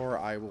before,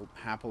 I will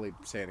happily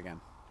say it again.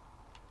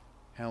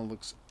 Hell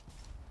looks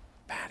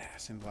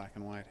badass in black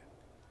and white.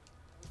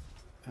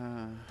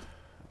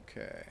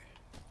 Okay.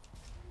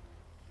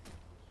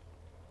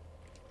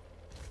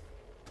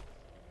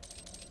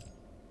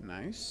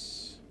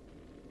 Nice.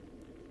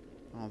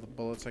 All the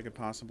bullets I could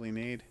possibly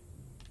need.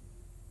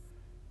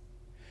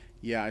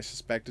 Yeah, I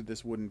suspected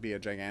this wouldn't be a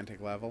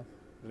gigantic level.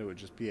 That it would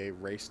just be a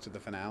race to the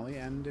finale,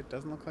 and it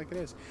doesn't look like it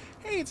is.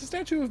 Hey, it's a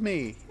statue of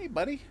me! Hey,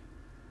 buddy!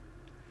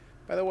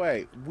 By the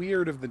way,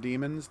 weird of the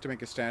demons to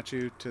make a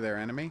statue to their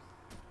enemy.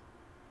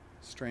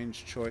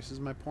 Strange choice is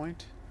my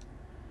point.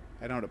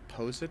 I don't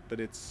oppose it, but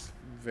it's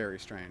very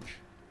strange.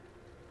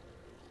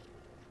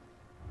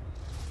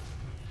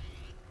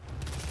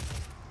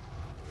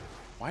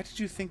 Why did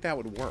you think that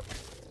would work?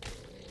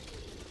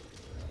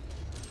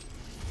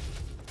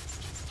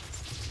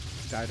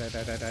 Die, die,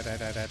 die, die, die, die,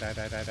 die, die,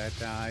 die, die, die,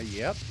 die.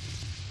 Yep.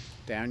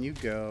 Down you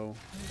go.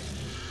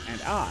 And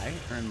I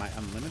earn my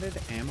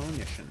unlimited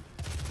ammunition.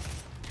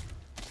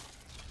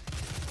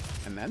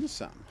 And then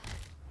some.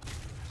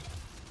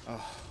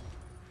 Oh.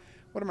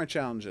 What are my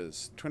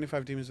challenges?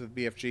 25 demons with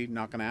BFG,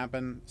 not gonna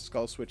happen.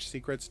 Skull switch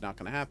secrets, not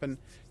gonna happen.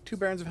 2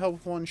 barons of hell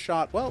with 1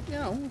 shot. Well, you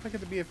know, if I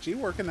get the BFG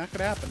working, that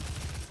could happen.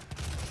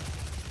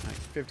 Like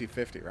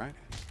 50-50, right?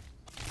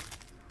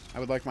 I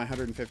would like my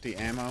 150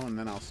 ammo, and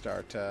then I'll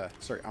start,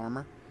 sorry,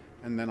 armor.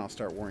 And then I'll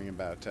start worrying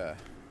about,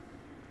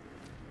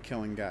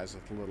 killing guys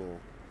with a little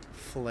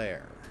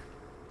flair.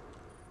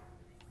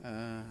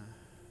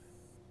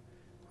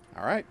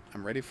 Alright,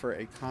 I'm ready for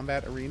a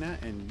combat arena,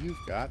 and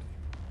you've got...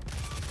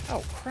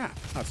 Oh, crap.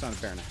 Oh, it's not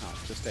a Baron of Hell.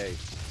 It's just a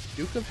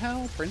Duke of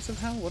Hell? Prince of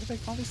Hell? What do they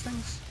call these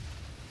things?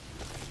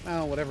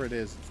 Well, whatever it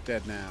is, it's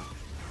dead now.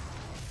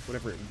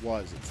 Whatever it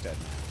was, it's dead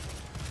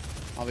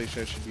now. All these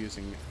shows should be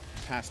using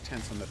past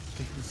tense on the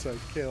things I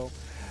kill.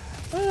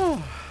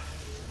 Oh.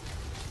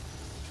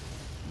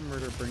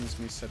 Murder brings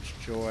me such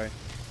joy.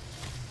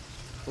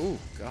 Oh,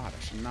 God,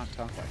 I should not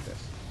talk like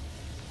this.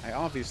 I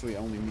obviously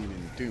only mean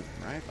in Doom,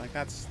 right? Like,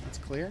 that's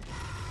clear.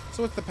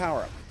 So what's the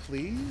power-up?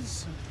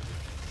 Please?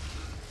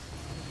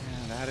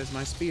 Yeah, that is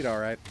my speed,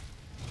 alright.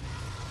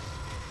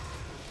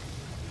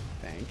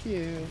 Thank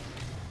you.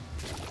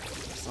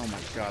 Oh my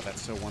God,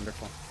 that's so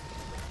wonderful.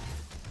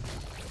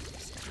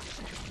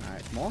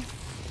 Alright, more?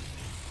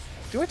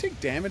 Do I take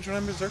damage when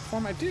I'm Berserk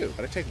form? I do,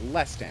 but I take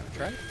less damage,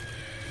 right?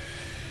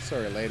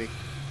 Sorry, lady.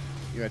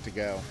 You had to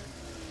go.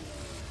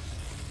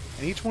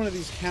 And each one of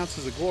these counts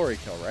as a glory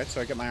kill, right?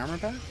 So I get my armor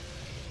back?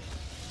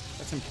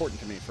 That's important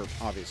to me for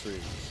obvious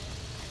reasons.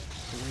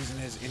 The reason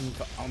is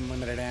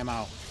unlimited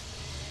ammo.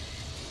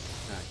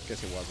 I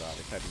guess it was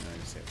obvious. I didn't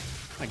really say it.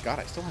 My God,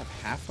 I still have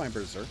half my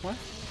Berserk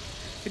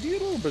left? Could you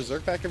get a little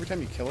Berserk back every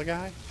time you kill a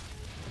guy?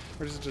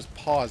 Or does it just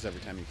pause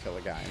every time you kill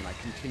a guy? And my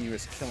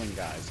continuous killing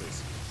guys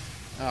is...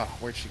 Oh,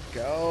 where'd she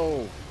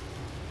go?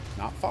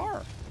 Not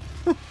far.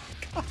 God,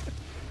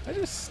 did I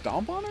just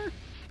stomp on her?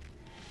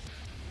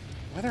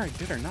 Whether I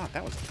did or not,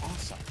 that was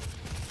awesome.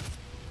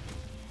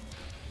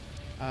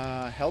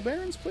 Hell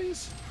Barons,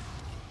 please?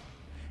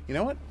 You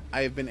know what?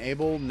 I have been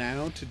able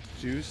now to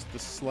deduce the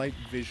slight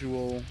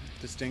visual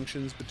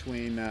distinctions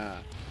between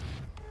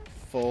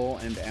full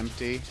and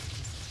empty.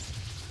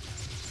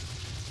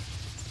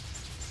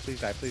 Please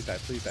die, please die,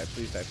 please die,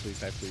 please die, please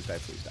die, please die,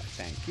 please die.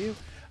 Thank you.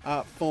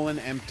 Full and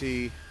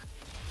empty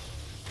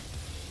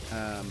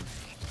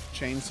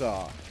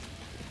chainsaw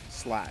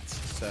slats.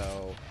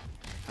 So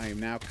I am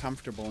now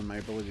comfortable in my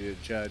ability to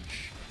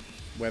judge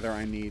whether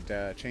I need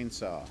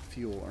chainsaw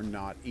fuel or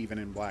not, even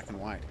in black and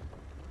white.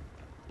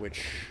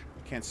 Which,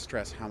 I can't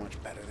stress how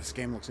much better this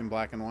game looks in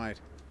black and white.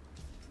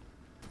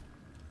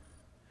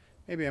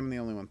 Maybe I'm the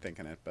only one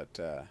thinking it, but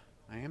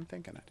I am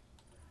thinking it.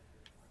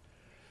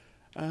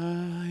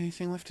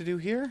 Anything left to do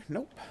here?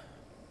 Nope.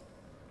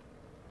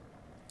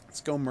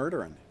 Let's go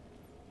murdering.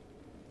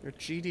 You're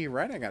GD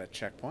right, I got a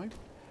checkpoint.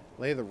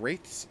 Lay the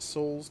wraiths'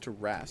 souls to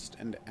rest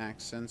and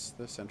accents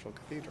the central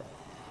cathedral.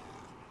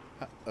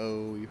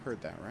 Uh-oh, you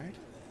heard that, right?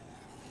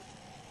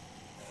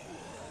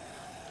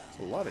 It's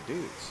a lot of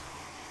dudes.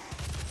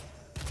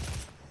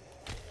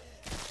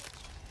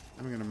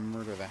 I'm gonna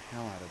murder the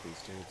hell out of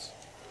these dudes.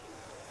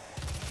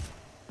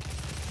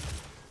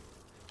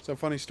 So,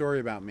 funny story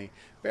about me.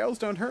 Barrels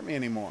don't hurt me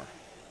anymore.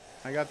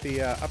 I got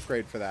the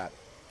upgrade for that.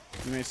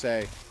 You may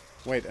say,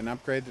 wait, an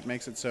upgrade that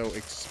makes it so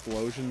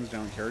explosions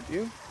don't hurt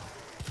you?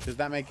 Does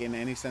that make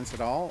any sense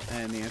at all?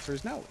 And the answer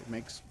is no. It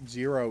makes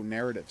zero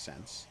narrative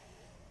sense.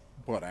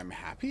 But I'm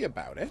happy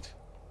about it.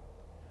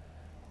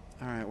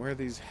 Alright, where are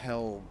these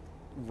hell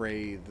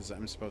wraiths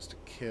I'm supposed to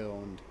kill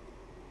and,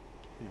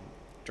 you know,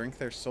 drink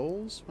their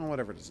souls? Well,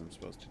 whatever it is I'm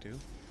supposed to do.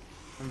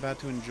 I'm about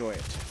to enjoy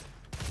it.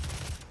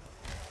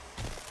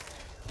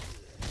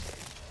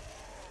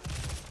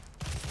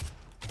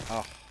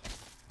 Oh.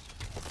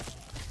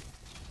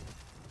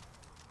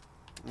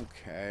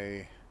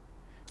 Okay.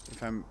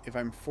 If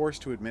I'm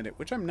forced to admit it,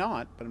 which I'm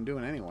not, but I'm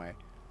doing anyway,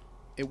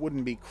 it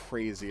wouldn't be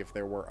crazy if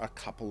there were a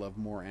couple of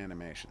more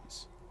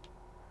animations.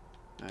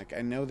 Like,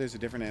 I know there's a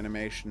different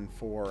animation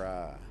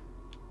for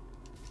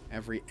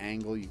every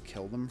angle you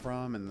kill them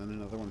from, and then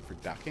another one for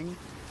ducking.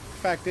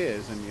 The fact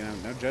is, and you know,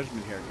 no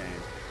judgment here,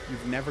 game,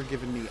 you've never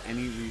given me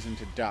any reason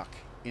to duck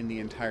in the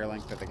entire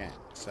length of the game.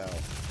 So,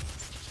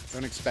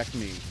 don't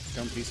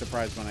be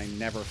surprised when I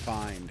never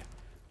find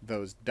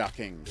those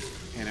ducking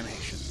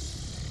animations.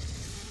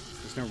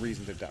 There's no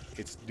reason to duck.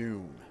 It's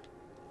Doom.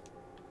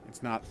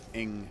 It's not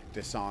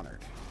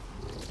Dishonored.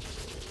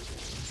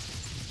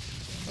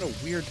 What a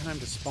weird time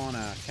to spawn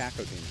a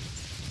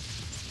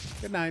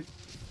cacodemon. Good night.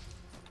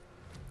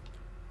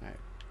 Alright.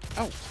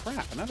 Oh,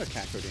 crap. Another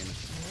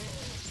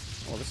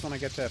cacodemon. Well, this one I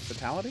get to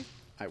fatality?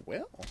 I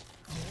will.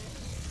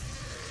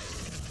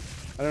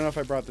 I don't know if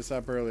I brought this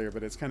up earlier,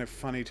 but it's kind of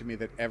funny to me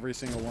that every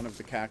single one of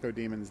the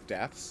cacodemon's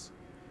deaths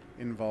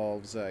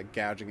involves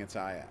gouging its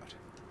eye out.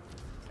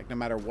 Like, no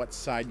matter what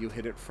side you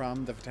hit it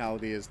from, the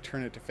fatality is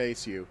turn it to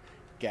face you,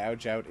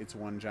 gouge out its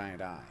one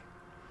giant eye.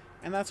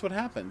 And that's what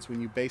happens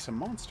when you base a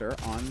monster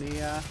on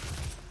the,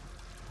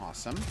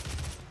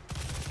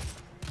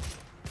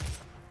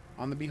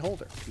 on the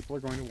beholder. People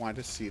are going to want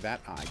to see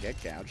that eye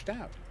get gouged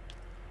out.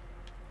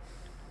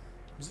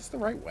 Was this the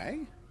right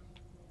way?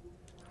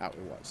 Oh, it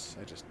was.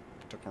 I just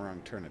took a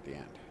wrong turn at the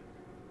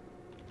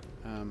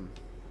end.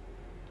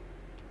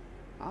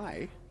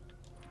 Eye?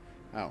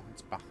 Oh,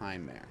 it's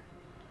behind there.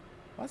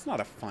 Well, that's not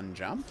a fun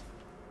jump.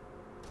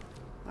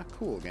 Not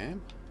cool, game.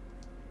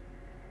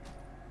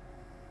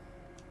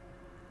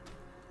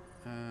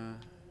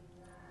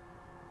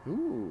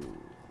 Ooh.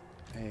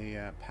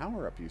 A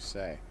power-up, you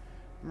say.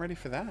 I'm ready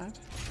for that.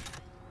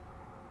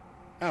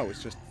 Oh,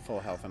 it's just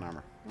full health and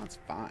armor. Well, that's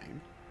fine.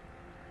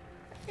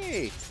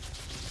 Hey!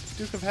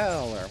 Duke of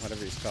Hell, or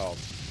whatever he's called.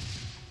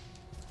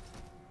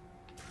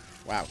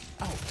 Wow.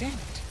 Oh, damn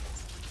it!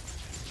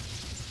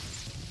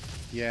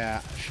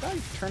 Yeah, should I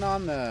turn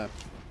on the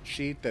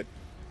cheat that...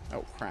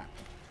 Oh, crap.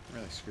 I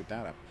really screwed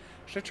that up.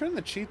 Should I turn on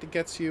the cheat that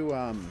gets you,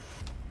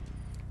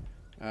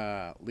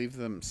 leave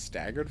them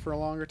staggered for a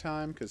longer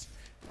time? Because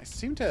I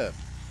seem to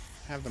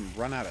have them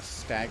run out of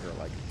stagger,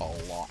 like, a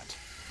lot.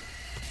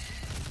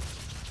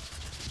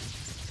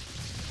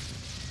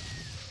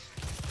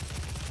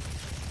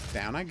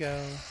 Down I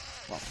go.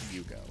 Well,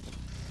 you go.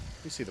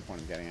 You see the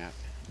point I'm getting at.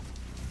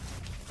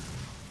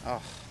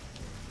 Oh.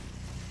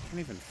 I can't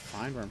even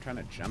find where I'm trying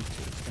to jump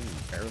to. It's getting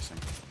embarrassing.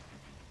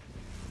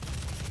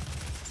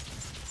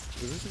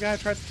 Was this the guy I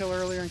tried to kill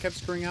earlier and kept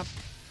screwing up?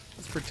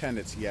 Let's pretend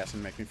it's yes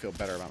and make me feel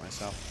better about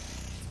myself.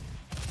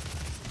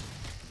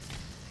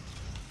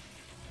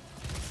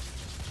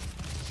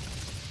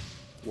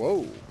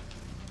 Whoa.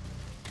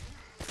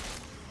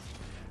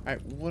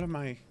 Alright, what am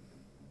I...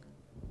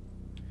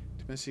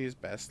 Intimacy is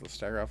best. Let's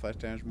stagger off less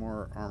damage,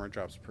 more armor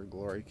drops per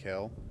glory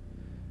kill.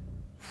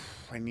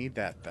 I need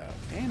that, though.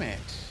 Damn it.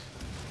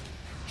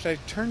 Should I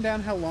turn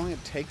down how long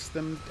it takes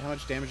them, how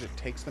much damage it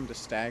takes them to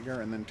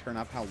stagger, and then turn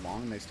up how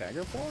long they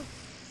stagger for?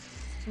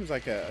 Seems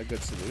like a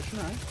good solution,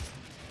 right?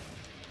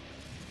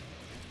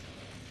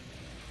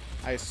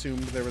 I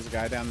assumed there was a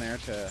guy down there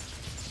to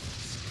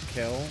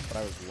kill, but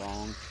I was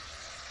wrong.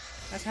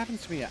 That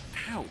happens to me,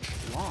 ouch,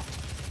 a lot.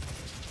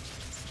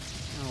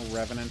 Oh,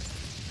 Revenant.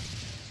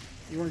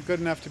 You weren't good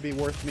enough to be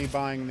worth me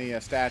buying the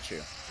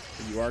statue,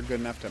 but you are good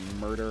enough to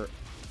murder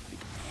the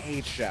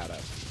H out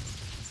of.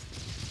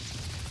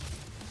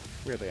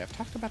 Weirdly, I've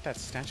talked about that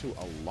statue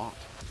a lot.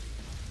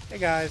 Hey,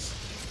 guys.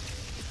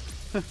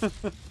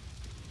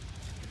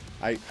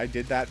 I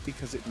did that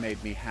because it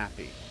made me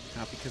happy,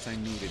 not because I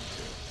needed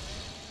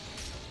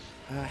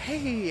to.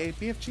 Hey, a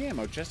BFG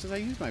ammo, just as I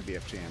use my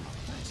BFG ammo.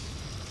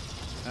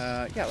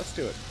 Nice. Yeah, let's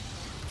do it.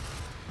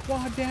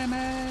 Quad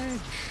damage!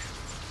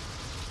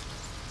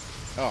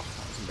 Oh,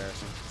 that was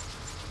embarrassing.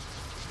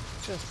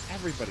 Just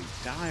everybody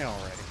die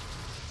already.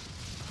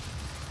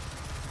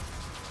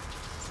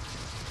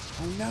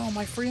 Oh no,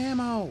 my free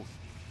ammo!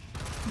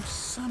 You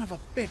son of a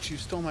bitch, you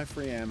stole my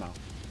free ammo.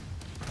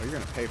 Oh, you're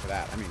gonna pay for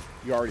that. I mean,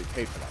 you already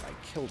paid for that. I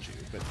killed you,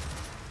 but...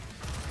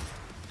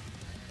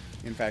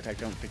 In fact, I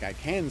don't think I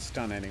can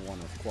stun anyone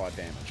with quad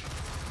damage.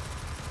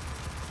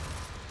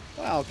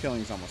 Well,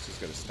 killing's almost as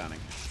good as stunning.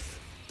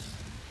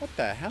 What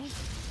the hell?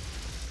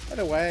 Get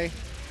away.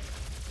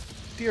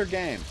 Dear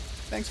game,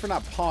 thanks for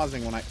not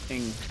pausing when I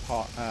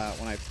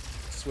when I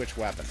switch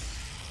weapons.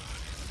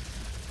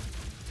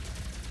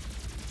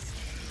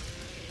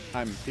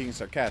 I'm being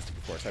sarcastic,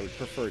 of course. I would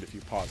prefer it if you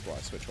paused while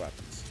I switch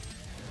weapons.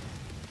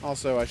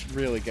 Also, I should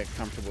really get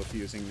comfortable with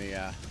using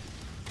the,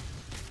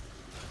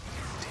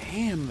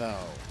 Damn,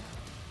 though.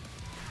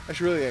 I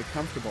should really get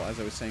comfortable, as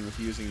I was saying, with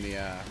using the,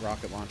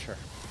 rocket launcher.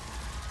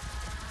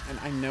 And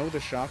I know the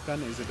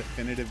shotgun is a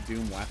definitive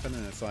Doom weapon,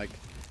 and it's like,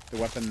 the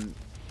weapon...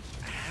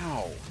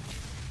 Ow!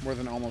 More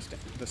than almost...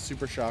 The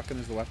super shotgun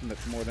is the weapon that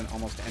more than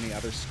almost any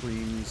other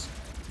screams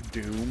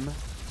Doom,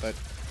 but...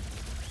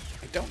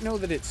 I don't know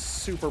that it's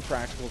super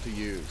practical to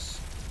use.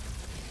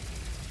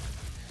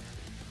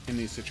 in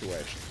these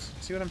situations.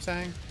 See what I'm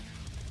saying?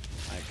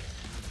 Like,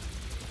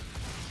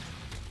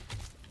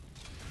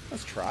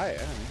 let's try it.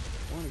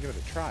 I want to give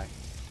it a try.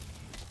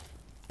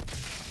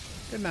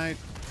 Good night.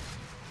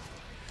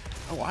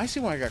 Oh, I see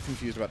why I got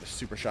confused about the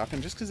super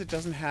shotgun. Just because it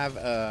doesn't have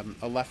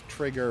a left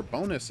trigger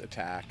bonus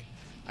attack,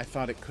 I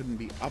thought it couldn't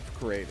be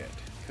upgraded.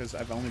 Because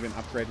I've only been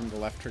upgrading the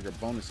left trigger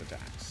bonus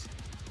attacks.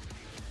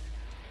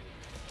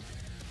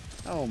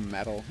 Oh,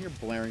 metal. You're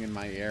blaring in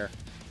my ear.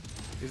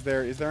 Is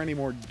there any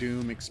more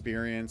Doom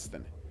experience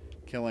than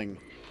killing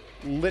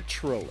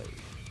literally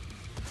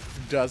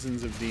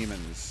dozens of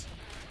demons?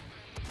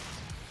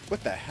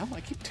 What the hell? I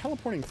keep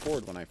teleporting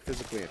forward when I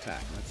physically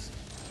attack. That's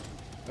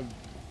a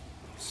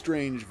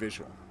strange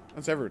visual.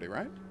 That's everybody,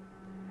 right?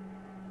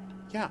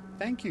 Yeah,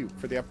 thank you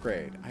for the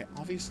upgrade. I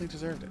obviously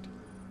deserved it.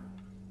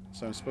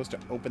 So I'm supposed to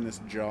open this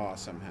jaw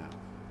somehow.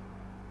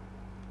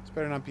 This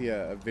better not be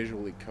a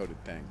visually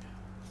coded thing.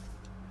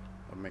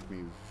 That'll make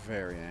me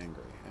very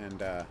angry.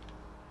 And,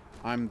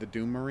 I'm the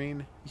Doom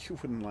Marine. You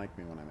wouldn't like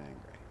me when I'm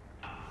angry.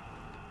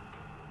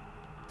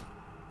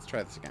 Let's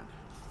try this again.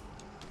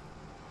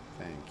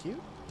 Thank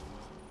you.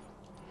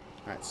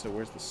 Alright, so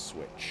where's the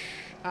switch?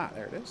 Ah,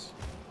 there it is.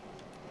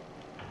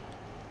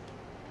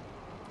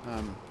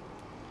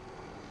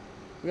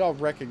 We all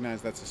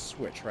recognize that's a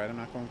switch, right? I'm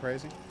not going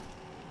crazy?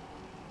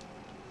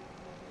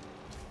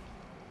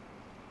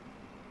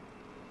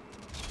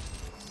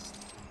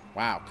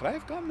 Wow, could I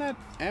have gotten that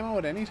ammo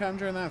at any time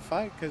during that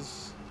fight?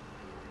 Because,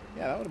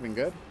 yeah, that would have been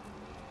good.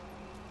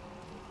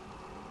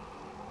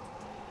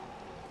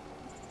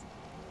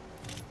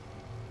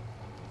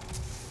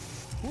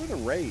 Who are the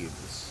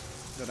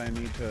wraiths that I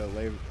need to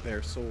lay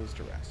their souls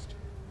to rest?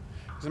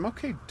 Because I'm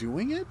okay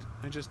doing it,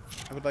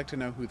 I would like to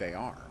know who they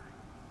are.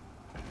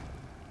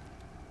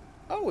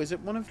 Oh, is it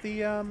one of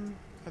the, are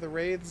the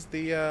wraiths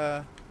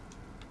the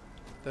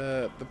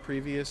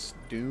previous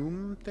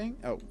Doom thing?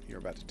 Oh, you were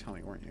about to tell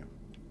me, weren't you?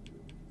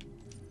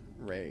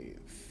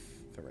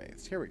 The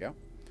wraiths. Here we go.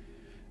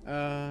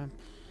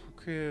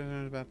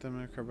 Created about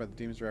them, covered by the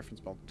demons,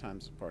 referenced multiple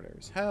times in part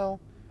areas.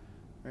 Hell.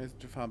 Wraiths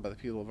defiled by the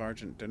people of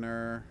Argent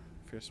Dinner.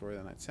 Fierce warrior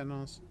of the Night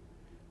Sentinels.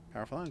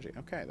 Powerful energy.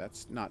 Okay,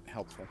 that's not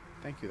helpful.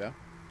 Thank you, though.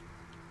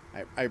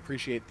 I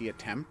appreciate the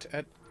attempt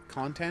at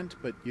content,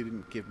 but you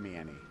didn't give me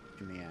any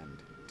in the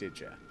end, did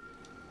ya?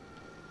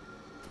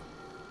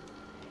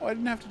 Oh, I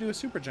didn't have to do a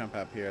super jump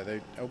up here.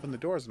 They opened the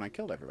doors and I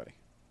killed everybody.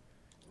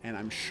 And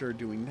I'm sure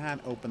doing that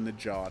opened the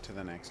jaw to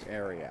the next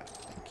area.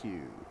 Thank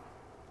you.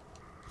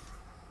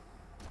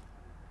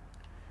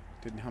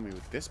 Didn't help me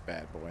with this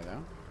bad boy,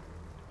 though.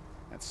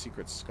 That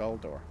secret skull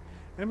door.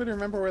 Anybody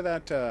remember where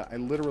that, I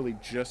literally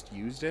just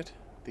used it?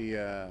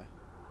 The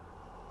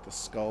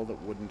skull that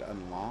wouldn't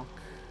unlock?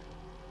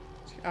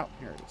 Oh,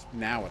 here it is.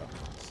 Now it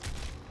unlocks.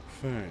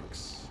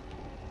 Thanks.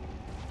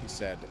 He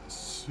said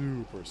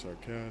super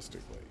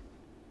sarcastically.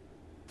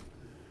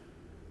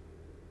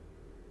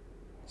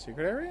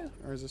 Secret area?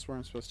 Or is this where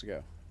I'm supposed to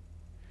go?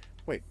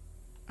 Wait,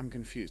 I'm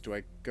confused. Do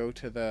I go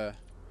to the...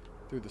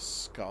 through the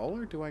skull,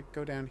 or do I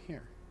go down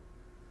here?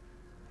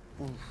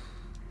 Oof.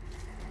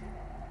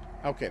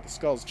 Okay, the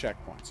skull's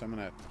checkpoint, so I'm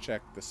gonna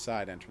check the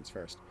side entrance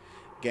first.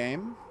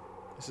 Game,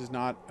 this is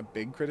not a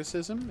big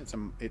criticism.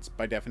 It's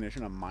by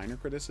definition a minor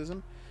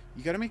criticism.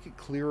 You gotta make it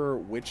clearer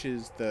which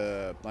is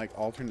the, like,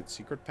 alternate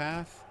secret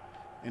path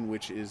and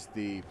which is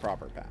the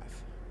proper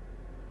path.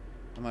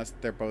 Unless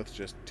they're both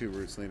just two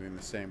routes leading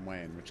the same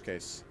way, in which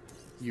case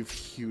you've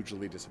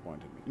hugely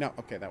disappointed me. No,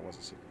 okay, that was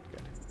a secret.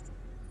 Good.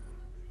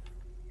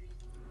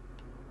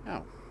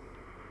 Oh.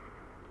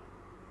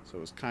 So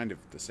it was kind of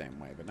the same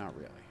way, but not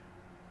really.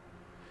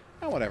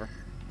 Oh, whatever.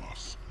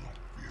 Must not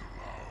be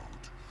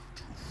allowed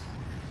to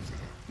free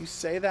them. You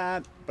say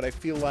that, but I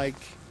feel like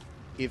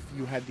if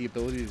you had the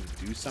ability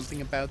to do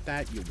something about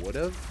that, you would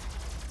have.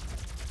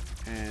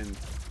 And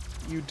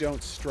you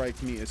don't strike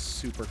me as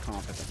super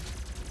competent.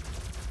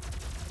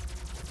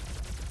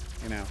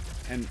 You know,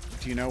 and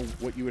do you know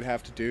what you would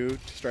have to do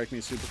to strike me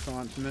as super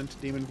competent,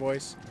 Demon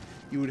Voice?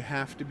 You would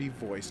have to be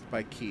voiced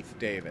by Keith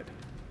David.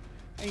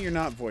 And you're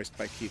not voiced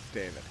by Keith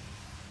David.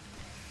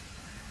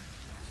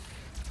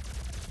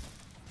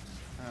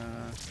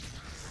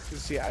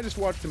 See, I just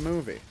watched a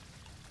movie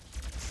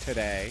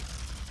today,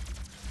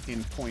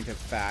 in point of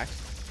fact.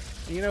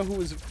 And you know who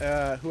was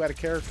who had a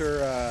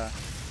character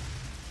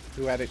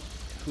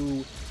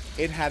who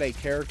it had a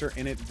character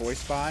in it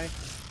voiced by?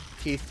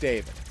 Keith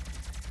David.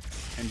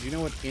 And do you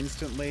know what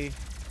instantly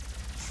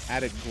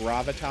added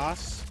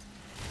gravitas?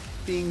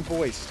 Being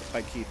voiced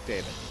by Keith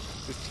David.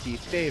 Just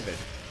Keith David.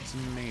 It's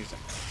amazing.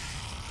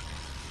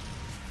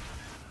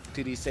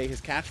 Did he say his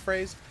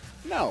catchphrase?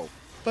 No.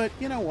 But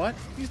you know what?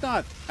 He's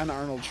not an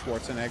Arnold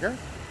Schwarzenegger.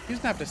 He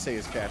doesn't have to say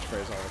his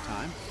catchphrase all the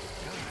time.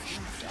 Gosh,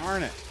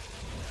 darn it.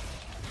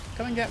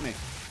 Come and get me.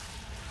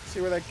 See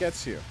where that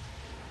gets you.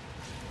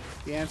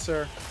 The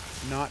answer,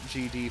 not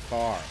GD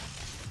far.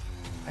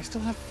 I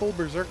still have full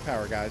berserk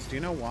power, guys. Do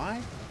you know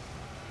why?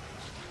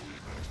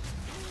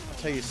 I'll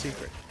tell you a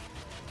secret.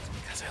 It's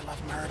because I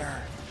love murder.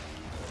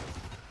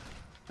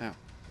 Now,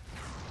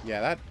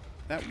 yeah,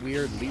 that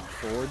weird leap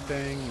forward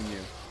thing when you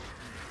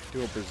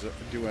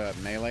do a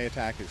melee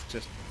attack is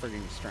just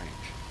friggin' strange.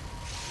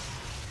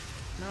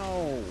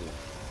 No,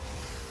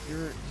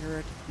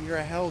 you're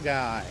a hell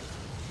guy.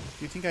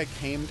 Do you think I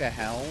came to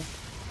hell?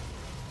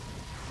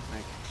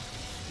 Like,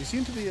 you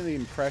seem to be the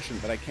impression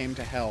that I came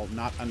to hell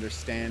not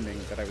understanding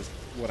that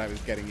what I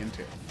was getting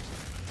into.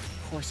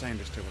 Of course I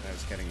understood what I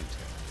was getting into.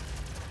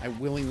 I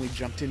willingly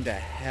jumped into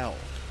hell.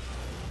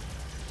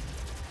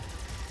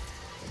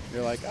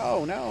 You're like,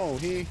 oh no,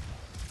 he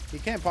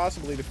can't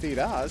possibly defeat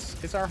us.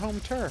 It's our home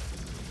turf.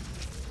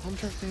 Home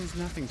turf means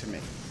nothing to me.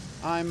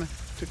 I'm,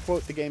 to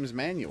quote the game's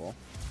manual,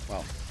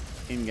 well,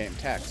 in-game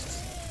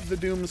texts, the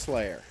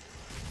Doomslayer.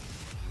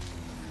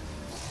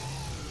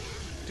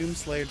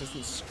 Doomslayer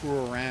doesn't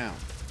screw around.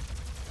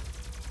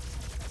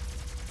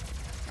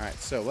 Alright,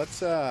 so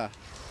let's, I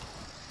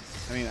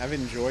mean, I've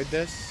enjoyed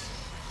this.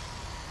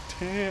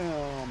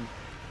 Damn.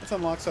 Let's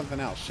unlock something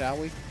else, shall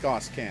we?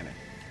 Gauss Cannon.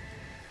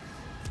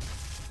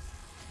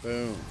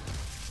 Boom.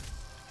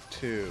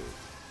 2.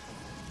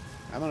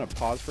 I'm going to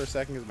pause for a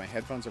second because my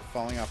headphones are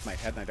falling off my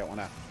head and I don't want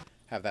to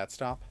have that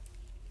stop.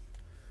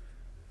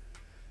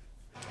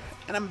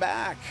 And I'm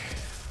back.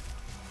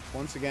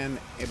 Once again,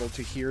 able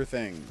to hear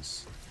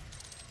things.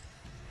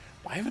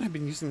 Why haven't I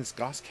been using this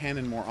Gauss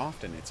Cannon more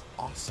often? It's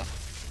awesome.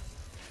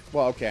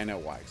 Well, okay, I know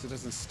why. Because it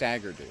doesn't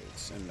stagger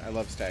dudes. And I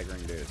love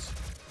staggering dudes.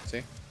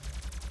 See?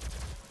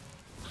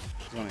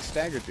 When I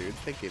stagger dudes,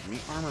 they give me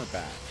armor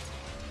back.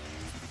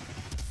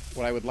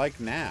 What I would like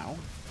now...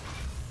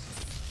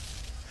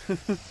 that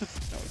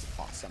was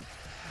awesome.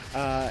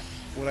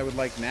 What I would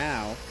like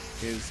now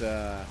is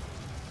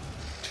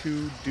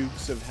 2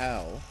 Dukes of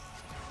Hell,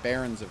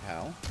 Barons of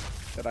Hell,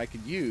 that I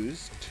could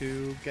use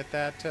to get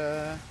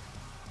that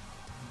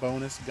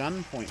bonus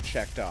gun point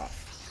checked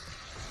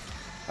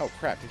off. Oh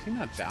crap, did he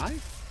not die?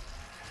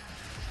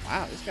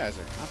 Wow, these guys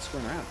are not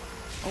screwing around.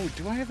 Oh,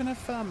 do I have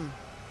enough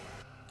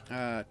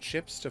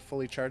chips to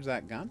fully charge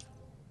that gun?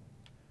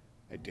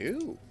 I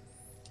do.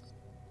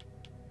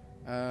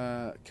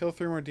 Kill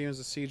 3 more demons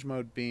with siege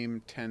mode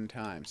beam 10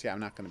 times. Yeah,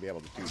 I'm not going to be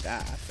able to do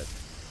that, but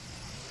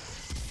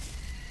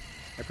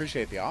I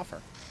appreciate the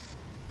offer.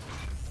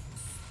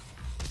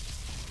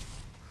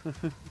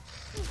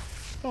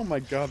 Oh my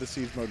god, the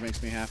siege mode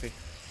makes me happy.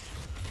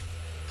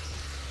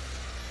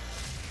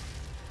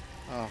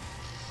 Oh.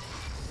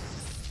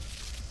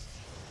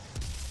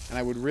 And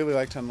I would really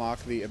like to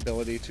unlock the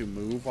ability to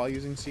move while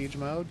using siege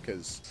mode,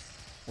 because,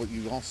 well,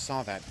 you all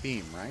saw that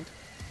beam, right?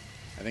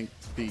 I think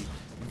the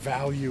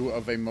value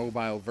of a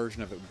mobile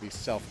version of it would be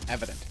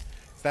self-evident.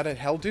 Is that a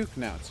Hellduke?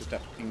 No, it's just a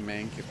fucking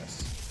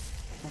Mancubus.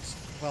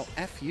 Well,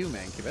 F you,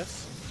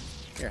 Mancubus.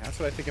 Here, that's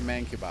what I think of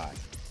Mancubi.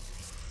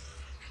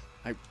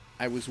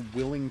 I was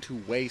willing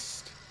to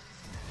waste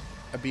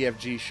a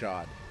BFG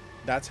shot.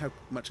 That's how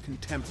much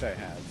contempt I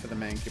have for the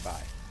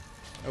Mancubi.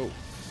 Oh.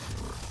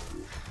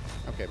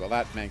 Okay, well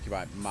that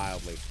Mancubi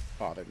mildly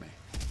bothered me.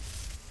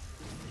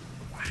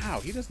 Wow,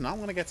 he does not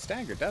want to get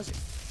staggered, does he?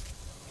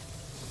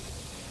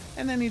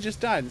 And then he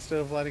just died instead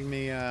of letting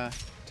me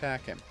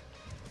attack him.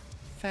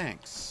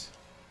 Thanks.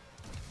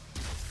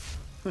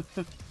 Okay,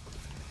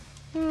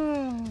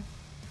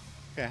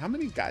 how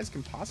many guys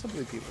can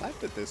possibly be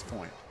left at this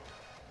point?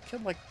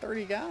 Killed like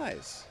 30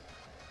 guys.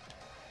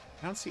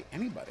 I don't see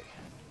anybody.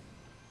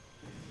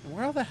 And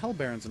where are all the Hell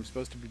Barons I'm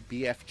supposed to be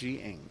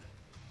BFG-ing?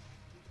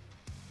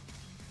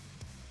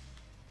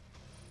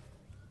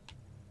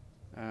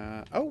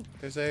 Oh,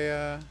 there's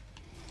a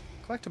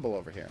collectible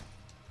over here,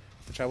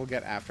 which I will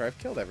get after I've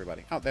killed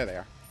everybody. Oh, there they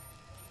are.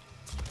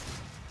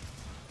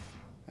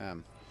 I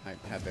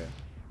had to...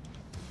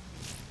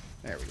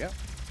 There we go.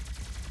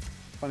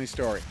 Funny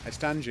story. I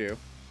stunned you.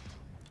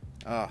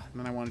 And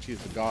then I wanted to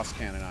use the Gauss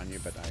Cannon on you,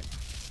 but I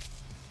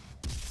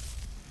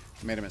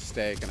made a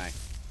mistake and I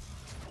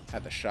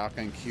had the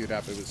shotgun queued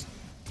up. It was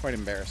quite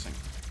embarrassing.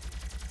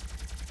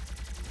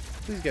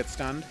 Please get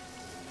stunned.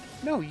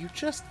 No, you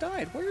just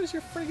died. Where is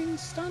your frigging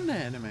stun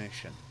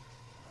animation?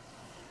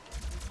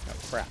 Oh,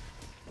 crap.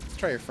 Let's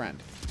try your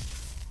friend.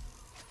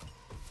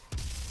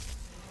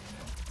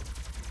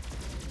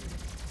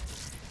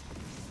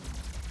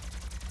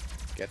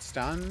 Get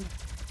stunned.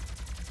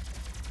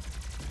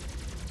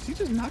 Does he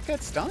just not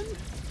get stunned?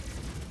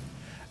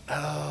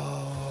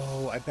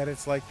 Oh, I bet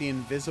it's like the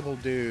invisible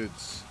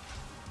dudes.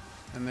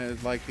 And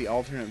there's like the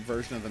alternate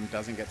version of them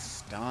doesn't get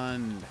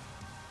stunned.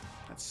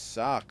 That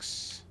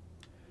sucks.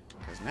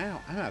 Because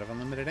now I'm out of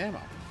unlimited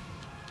ammo.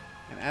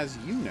 And as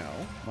you know,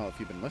 well, if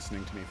you've been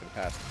listening to me for the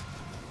past,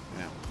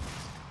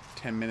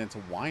 10 minutes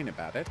of whine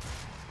about it,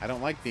 I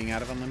don't like being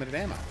out of unlimited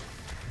ammo.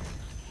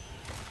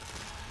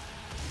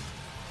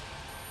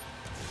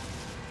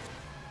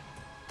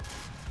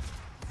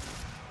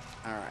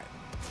 Alright.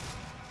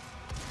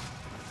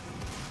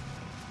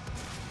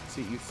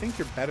 See, you think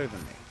you're better than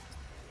me,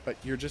 but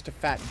you're just a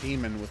fat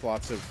demon with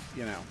lots of,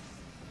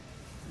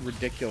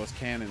 ridiculous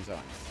cannons on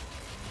you.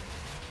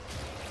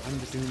 I'm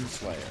the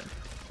Doomslayer.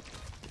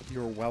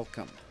 You're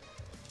welcome.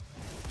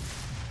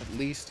 At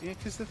least,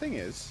 because the thing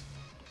is,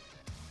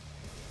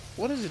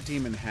 what does a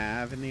demon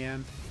have in the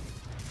end?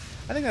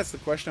 I think that's the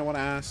question I want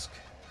to ask.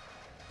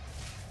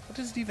 What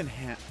does demon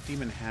have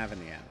in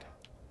the end?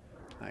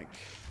 Like,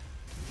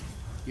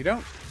 you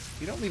don't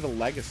leave a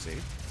legacy.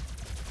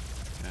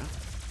 You know?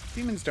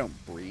 Demons don't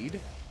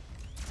breed.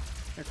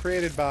 They're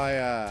created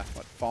by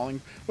what, falling?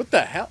 What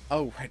the hell?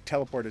 Oh, right,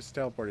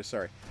 teleporters.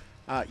 Sorry.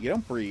 You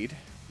don't breed.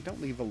 You don't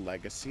leave a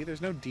legacy.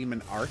 There's no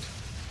demon art.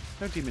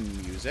 No demon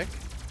music.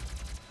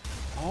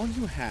 All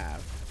you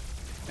have,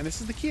 and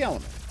this is the key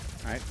element,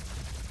 right?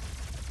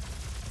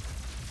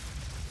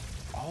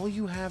 All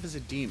you have as a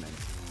demon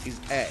is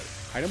A,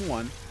 item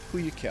 1, who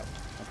you killed,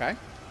 okay?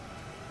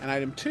 And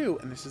item 2,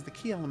 and this is the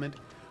key element,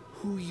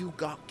 who you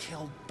got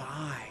killed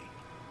by,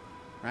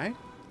 right?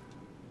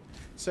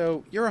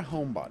 So, you're a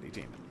homebody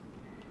demon.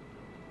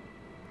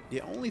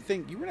 The only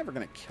thing, you were never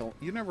going to kill,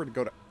 you never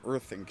go to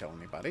Earth and kill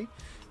anybody.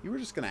 You were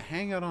just going to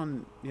hang out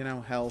on, you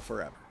know, hell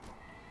forever.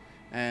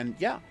 And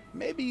yeah,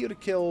 maybe you'd have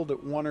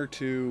killed 1 or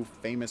 2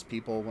 famous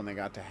people when they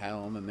got to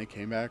hell, and then they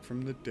came back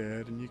from the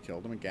dead, and you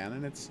killed them again,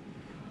 and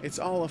it's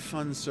all a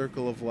fun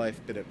circle of life,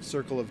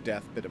 circle of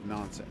death, bit of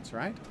nonsense,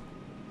 right?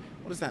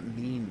 What does that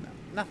mean,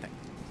 though? Nothing.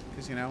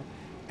 Because, you know,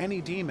 any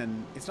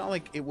demon, it's not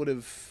like it would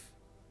have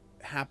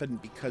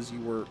happened because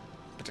you were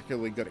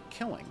particularly good at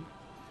killing.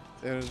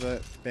 There's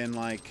been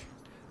like,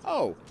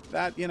 oh,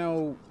 that, you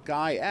know,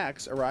 guy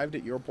X arrived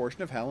at your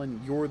portion of hell,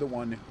 and you're the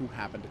one who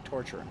happened to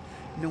torture him.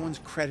 No one's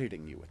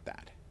crediting you with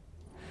that.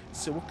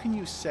 So what can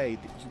you say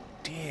that you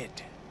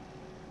did?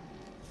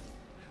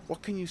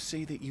 What can you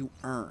say that you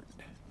earned?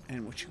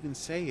 And what you can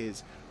say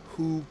is,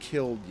 who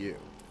killed you?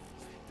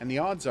 And the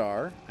odds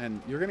are, and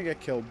you're going to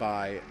get killed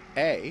by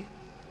A,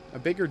 a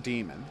bigger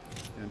demon,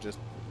 you know, just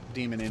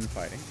demon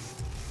infighting.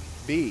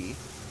 B,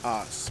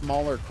 a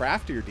smaller,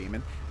 craftier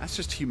demon. That's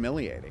just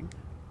humiliating.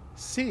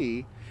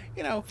 C,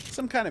 you know,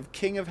 some kind of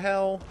king of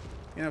hell,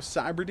 you know,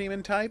 cyber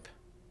demon type.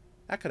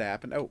 That could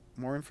happen. Oh,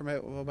 more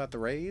information about the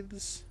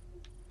wraiths.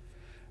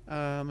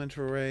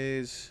 Mental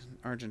rays,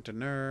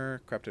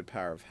 Argentineur, corrupted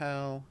power of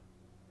hell.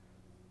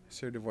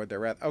 Serve to avoid their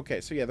wrath.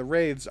 Okay, so yeah, the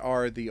wraiths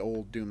are the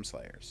old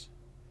Doomslayers.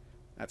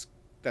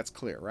 That's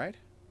clear, right?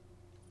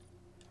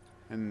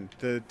 And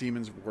the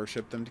demons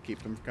worship them to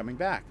keep them from coming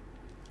back.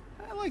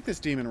 I like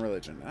this demon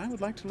religion, and I would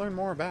like to learn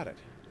more about it.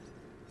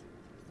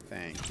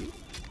 Thank you.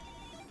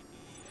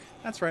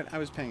 That's right, I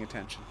was paying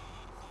attention.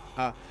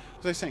 What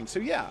was I saying? So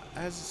yeah,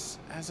 as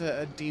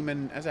a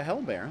demon, as a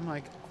hell baron,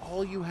 like,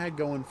 all you had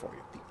going for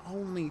you, the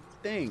only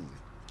thing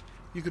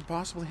you could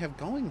possibly have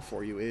going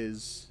for you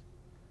is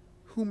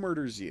who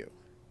murders you.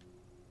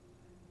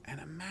 And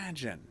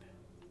imagine,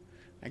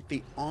 like,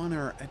 the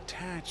honor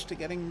attached to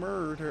getting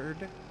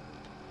murdered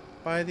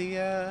by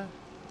the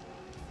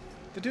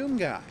Doom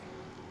guy.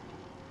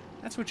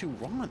 That's what you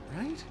want,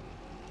 right?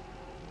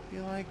 Be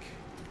like,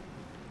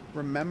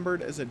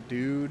 remembered as a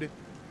dude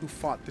who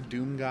fought the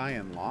Doom guy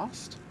and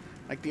lost?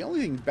 Like, the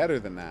only thing better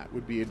than that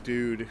would be a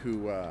dude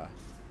who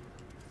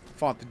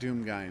fought the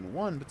Doom guy and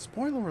won. But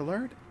spoiler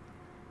alert,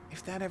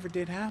 if that ever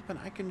did happen,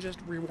 I can just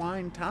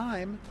rewind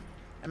time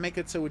and make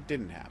it so it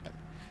didn't happen.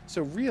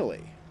 So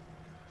really,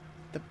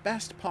 the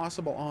best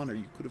possible honor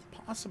you could have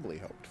possibly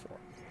hoped for.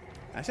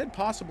 I said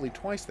possibly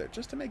twice there,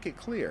 just to make it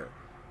clear.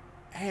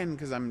 And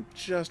because I'm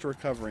just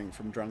recovering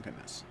from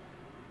drunkenness.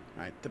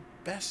 Right, the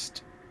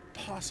best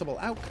possible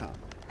outcome.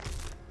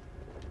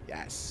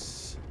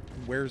 Yes.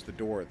 Where's the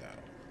door, though?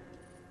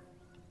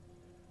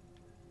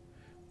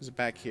 Is it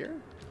back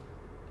here?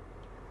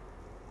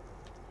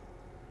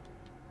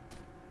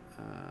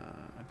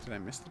 Did I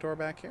miss the door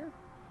back here?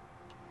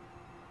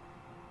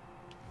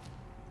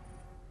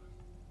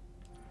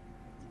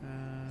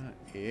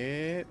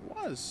 It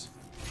was.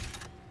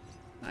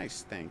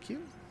 Nice, thank you.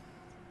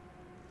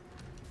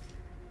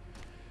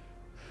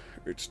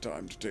 It's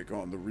time to take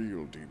on the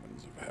real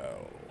demons of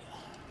hell.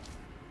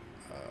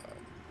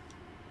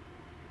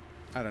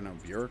 I don't know,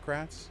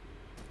 bureaucrats?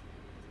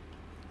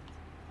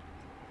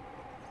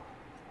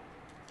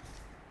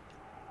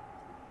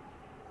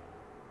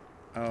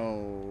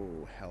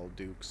 Oh, hell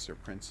dukes or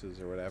princes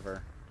or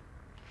whatever.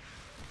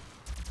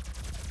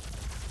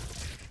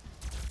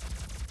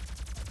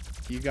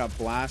 You got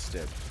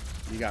blasted.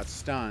 You got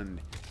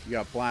stunned. You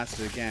got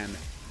blasted again.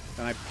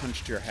 Then I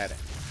punched your head in.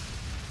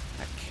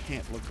 That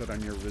can't look good on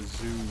your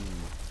resume.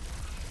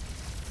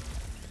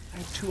 I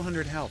have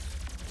 200 health.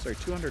 Sorry,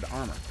 200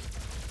 armor.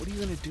 What are you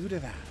going to do to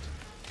that?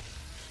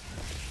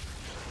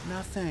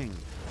 Nothing.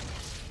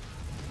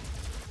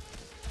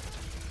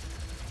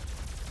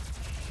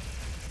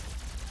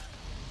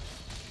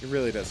 It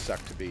really does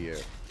suck to be you.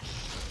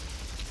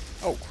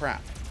 Oh,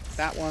 crap.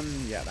 That one,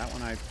 yeah, that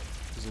one I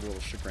was a little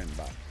chagrined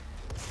by.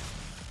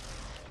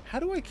 How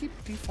do I keep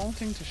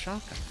defaulting to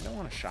shotgun? I don't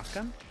want a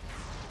shotgun.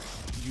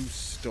 You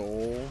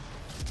stole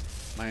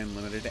my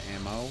unlimited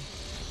ammo.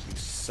 You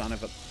son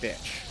of a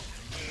bitch.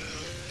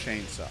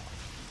 Chainsaw.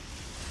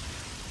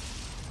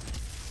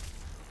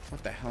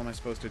 What the hell am I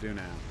supposed to do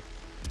now?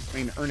 I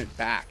mean, earn it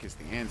back is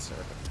the answer,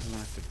 but I don't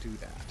have to do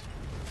that.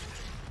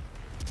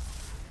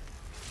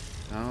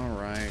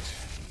 Alright.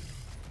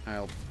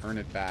 I'll earn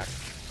it back.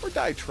 Or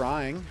die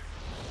trying.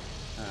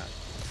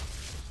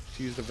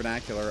 to use the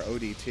vernacular,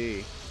 ODT.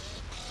 Is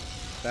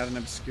that an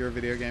obscure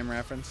video game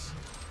reference?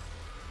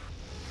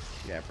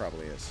 Yeah, it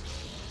probably is.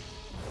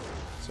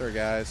 Sorry,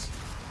 guys.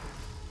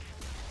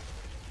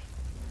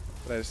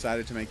 But I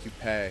decided to make you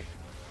pay.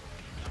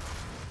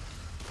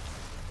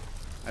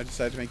 I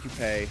decided to make you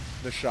pay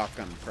the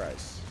shotgun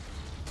price.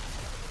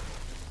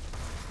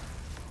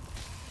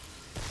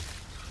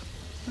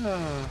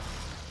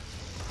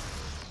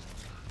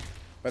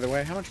 By the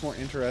way, how much more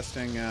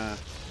interesting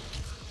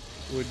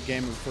would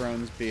Game of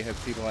Thrones be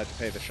if people had to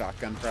pay the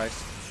shotgun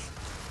price?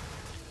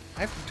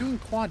 I'm doing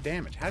quad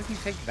damage. How did he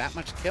take that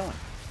much killing?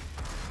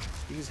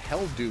 These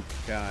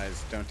Hellduke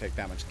guys don't take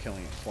that much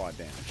killing at quad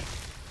damage.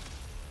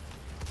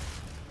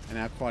 And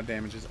now quad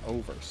damage is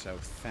over, so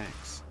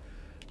thanks.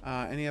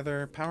 Any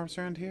other power-ups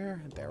around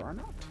here? There are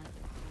not.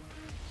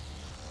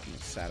 I'm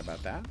sad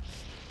about that.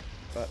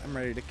 But I'm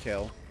ready to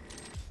kill.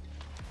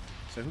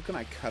 So who can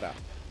I cut up?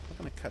 I'm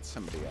going to cut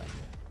somebody up.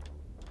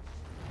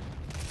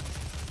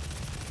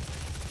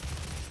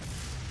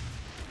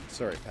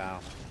 Sorry,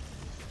 pal.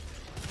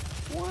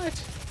 What?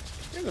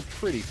 They're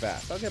pretty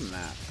fast. I'll give them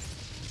that.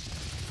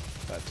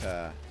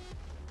 But,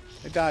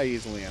 they die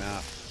easily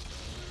enough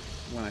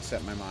when I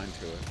set my mind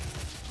to it.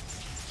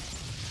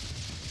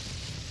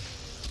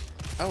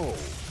 Oh.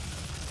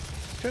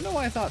 Don't know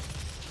why I thought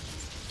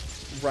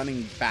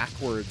running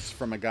backwards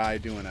from a guy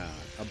doing a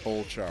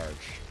bull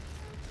charge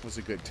was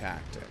a good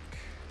tactic.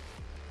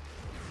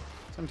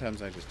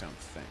 Sometimes I just don't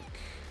think.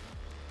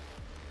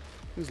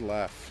 Who's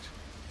left?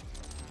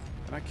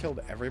 And I killed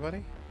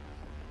everybody?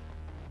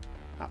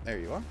 Ah, there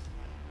you are.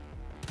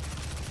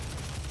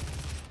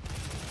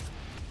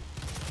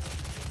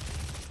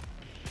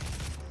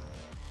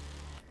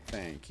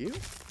 Thank you.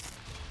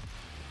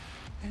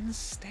 And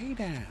stay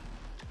down.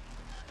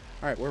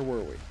 Alright, where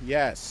were we?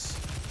 Yes.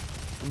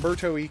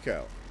 Umberto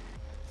Eco.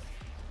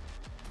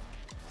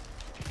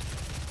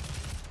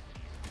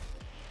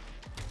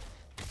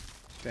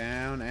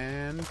 Down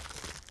and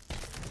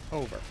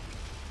over.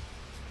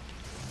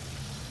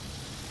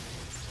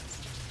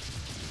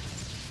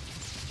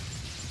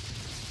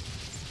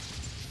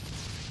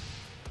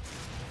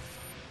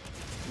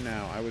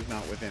 No, I was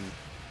not within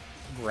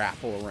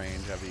grapple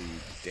range of you,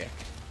 dick.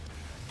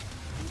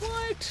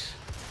 What?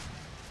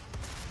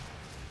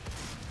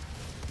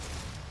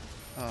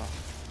 Oh.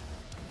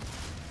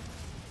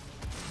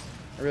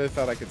 I really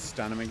thought I could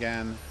stun him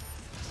again.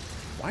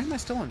 Why am I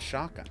still on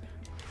shotgun?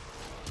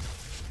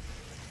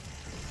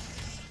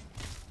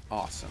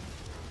 Awesome.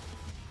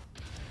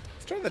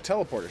 Let's try the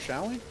teleporter,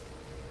 shall we?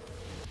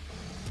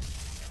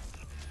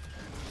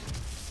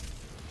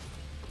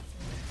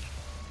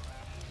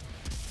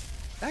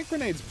 That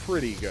grenade's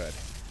pretty good.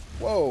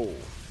 Whoa.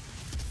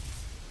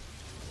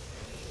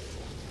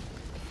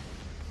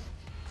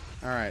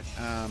 Alright,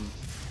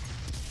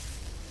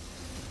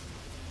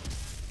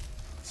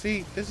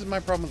 see, this is my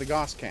problem with the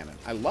Gauss cannon.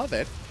 I love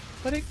it,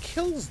 but it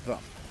kills them.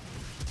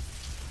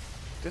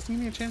 Doesn't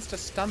give me a chance to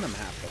stun them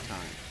half the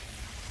time.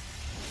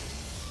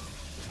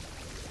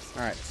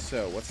 Alright,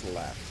 so what's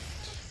left?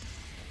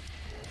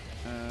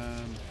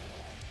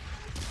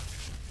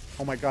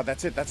 Oh my god,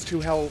 that's it. That's two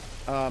Hell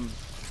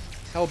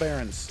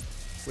Barons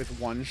with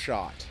one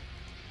shot.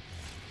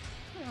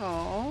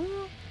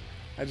 Aww.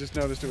 I just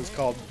noticed it was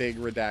called Big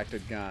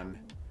Redacted Gun.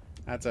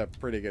 That's a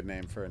pretty good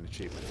name for an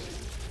achievement.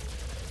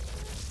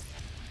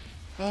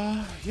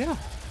 Yeah.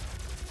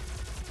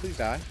 Please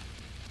die.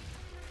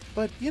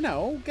 But, you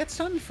know, get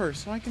stunned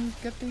first so I can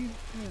get the... Yeah.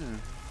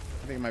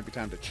 I think it might be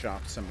time to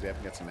chop somebody up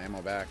and get some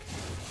ammo back.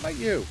 How about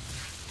you?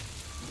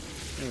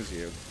 It was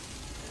you.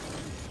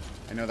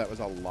 I know that was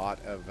a lot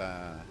of,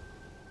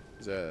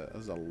 it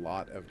was a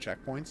lot of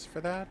checkpoints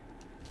for that.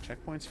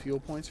 Checkpoints, fuel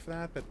points for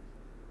that, but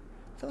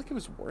I feel like it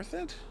was worth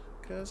it.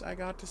 Because I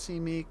got to see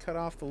me cut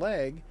off the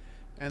leg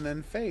and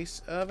then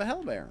face of a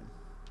Hell Baron.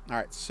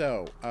 Alright,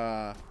 so,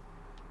 I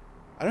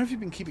don't know if you've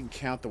been keeping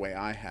count the way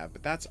I have,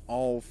 but that's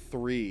all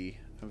three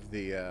of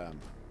the,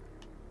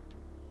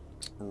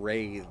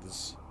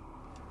 wraiths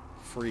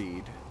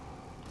freed.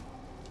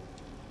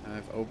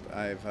 I've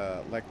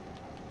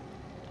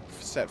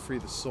set free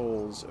the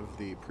souls of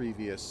the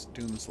previous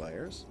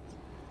Doomslayers.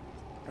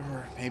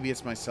 Or maybe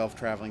it's myself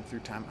traveling through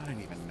time. I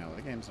don't even know.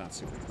 The game's not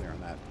super clear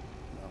on that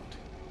note.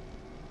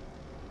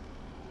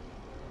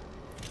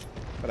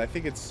 But I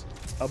think it's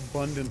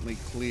abundantly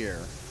clear,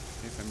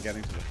 if I'm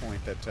getting to the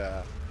point,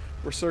 that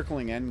we're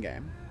circling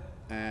endgame.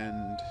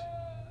 And...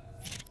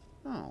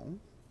 oh,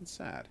 it's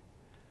sad.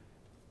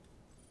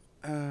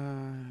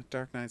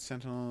 Dark Knight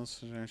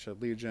Sentinels,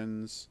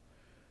 Legions.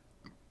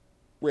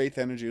 Wraith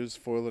energy was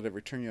foiled at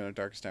every turn. You on a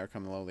darkest hour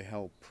come the lowly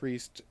hell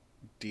priest,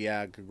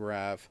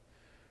 Diagrav.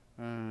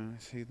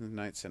 See, the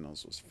Night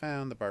Sentinels was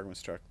found. The bargain was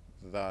struck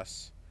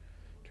thus.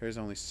 Terry's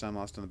only son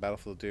lost on the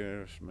battlefield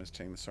due to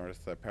taking the sword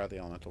of the power of the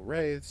elemental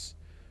wraiths.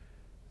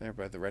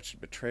 Thereby the wretched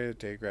betrayed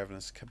Diagrav and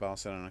his cabal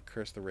set on a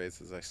curse the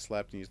wraiths as I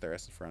slept and used their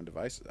essence for own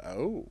devices.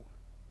 Oh.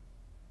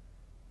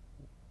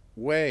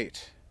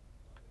 Wait.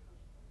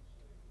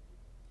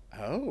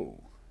 Oh.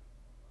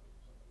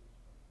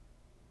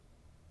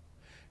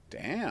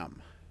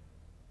 Damn.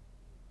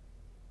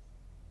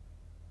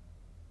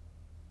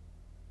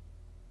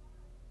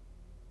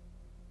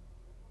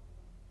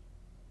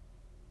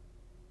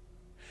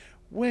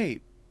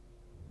 Wait,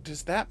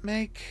 does that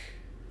make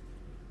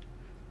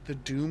the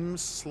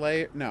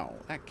Doomslayer... No,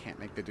 that can't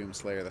make the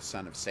Doomslayer the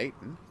son of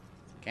Satan.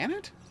 Can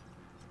it?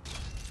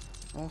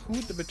 Well, who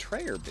would the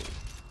betrayer be?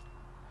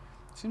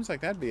 Seems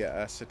like that'd be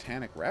a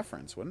satanic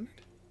reference, wouldn't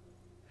it?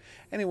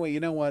 Anyway, you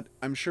know what?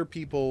 I'm sure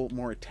people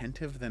more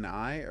attentive than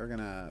I are going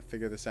to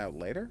figure this out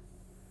later.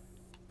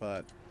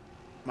 But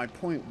my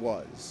point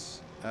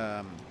was,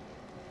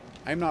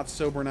 I'm not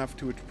sober enough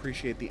to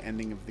appreciate the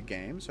ending of the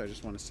game, so I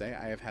just want to say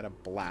I have had a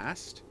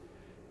blast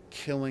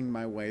killing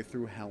my way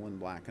through hell in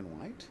black and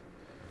white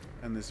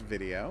in this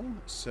video.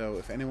 So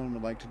if anyone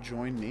would like to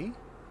join me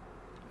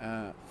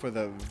for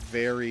the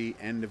very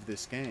end of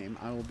this game,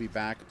 I will be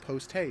back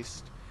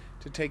post-haste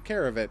to take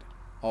care of it,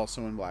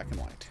 also in black and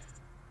white.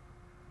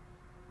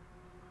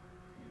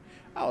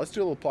 Oh, let's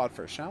do a little plot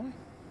first, shall we?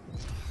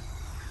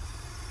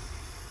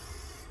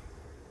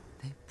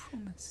 They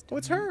promised. Oh,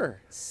 it's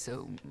her.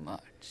 So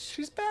much.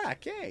 She's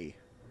back, yay.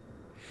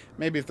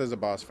 Maybe if there's a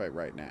boss fight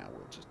right now,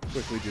 we'll just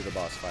quickly do the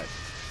boss fight.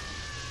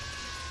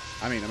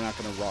 I mean, I'm not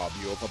going to rob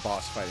you of a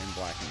boss fight in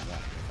black and white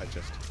if I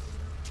just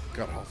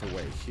got all the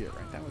way here,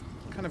 right? That would,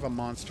 what kind of a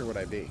monster would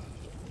I be?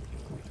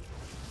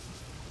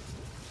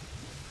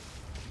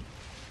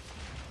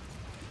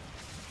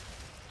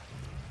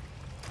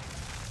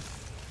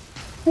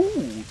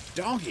 Ooh,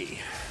 doggy.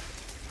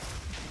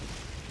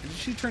 Did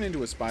she turn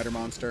into a spider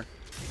monster?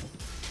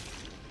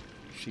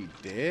 She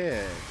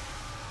did.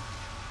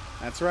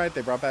 That's right, they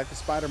brought back the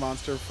spider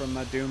monster from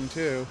Doom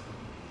 2.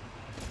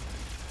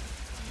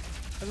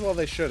 As well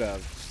they should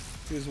have.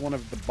 He was one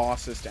of the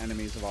bossest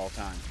enemies of all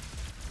time.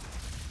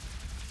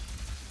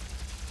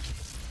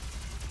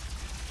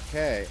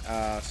 Okay,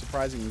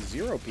 surprising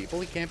 0 people.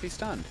 He can't be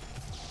stunned.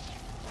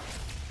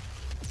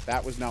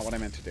 That was not what I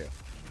meant to do.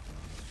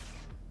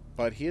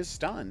 But he is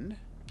stunned.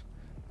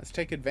 Let's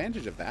take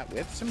advantage of that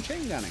with some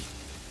chain gunning.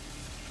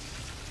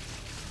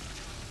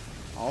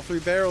 All 3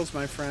 barrels,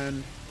 my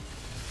friend.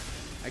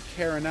 I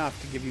care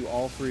enough to give you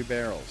all 3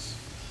 barrels.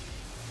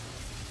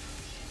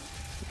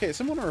 Okay,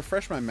 someone to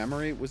refresh my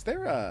memory. Was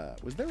there a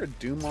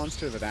Doom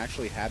monster that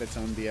actually had its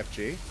own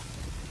BFG?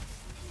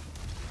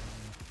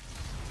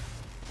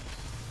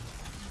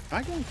 Am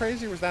I going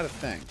crazy, or was that a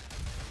thing?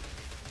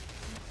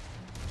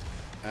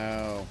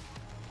 Oh.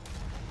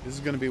 This is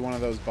going to be one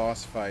of those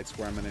boss fights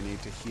where I'm going to need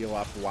to heal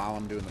up while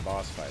I'm doing the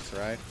boss fights,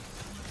 right?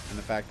 And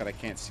the fact that I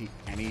can't see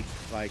any,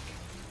 like...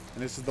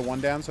 And this is the one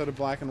downside of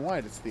black and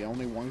white. It's the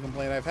only one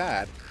complaint I've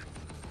had.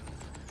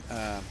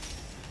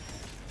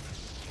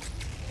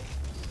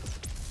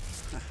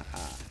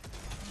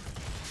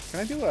 Can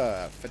I do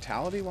a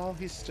fatality while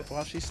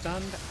she's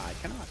stunned? I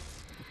cannot.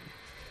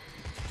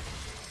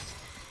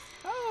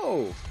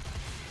 Oh!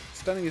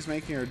 Stunning is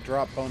making her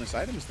drop bonus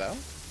items, though.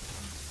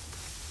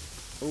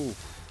 Ooh.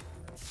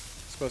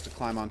 Supposed to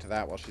climb onto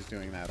that while she's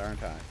doing that,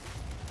 aren't I?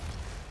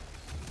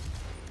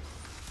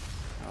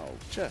 Oh,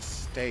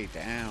 just stay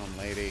down,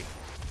 lady.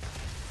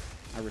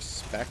 I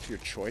respect your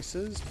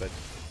choices, but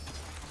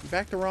you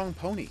backed the wrong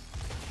pony.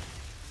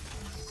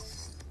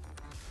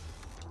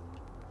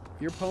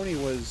 Your pony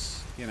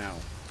was, you know,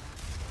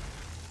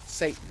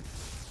 Satan.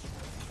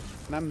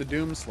 And I'm the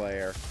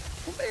Doomslayer.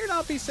 Well, may or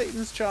not be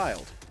Satan's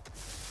child.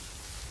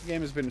 The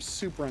game has been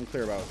super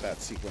unclear about what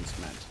that sequence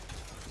meant.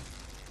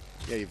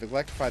 Yeah, you've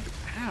electrified the...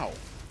 Ow!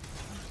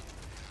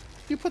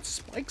 You put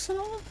spikes in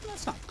all of them?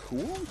 That's not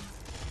cool.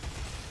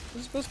 This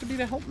is supposed to be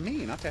to help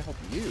me, not to help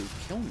you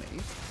kill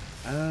me.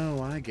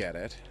 Oh, I get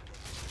it.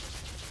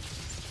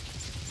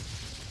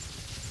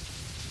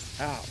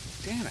 Oh,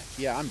 damn it.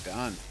 Yeah, I'm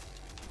done.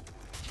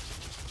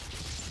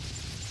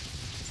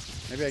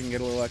 Maybe I can get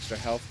a little extra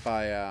health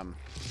by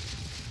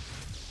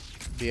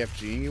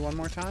BFGing you one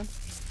more time?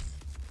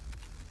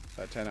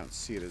 But I don't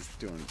see it as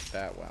doing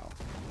that well.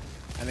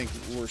 I think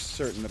we're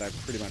certain that I've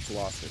pretty much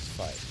lost this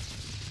fight.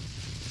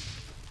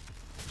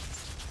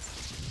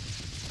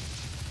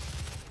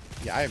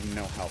 Yeah, I have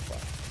no health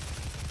left.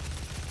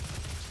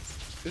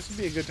 This would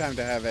be a good time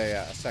to have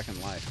a second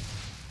life.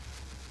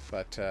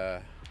 But,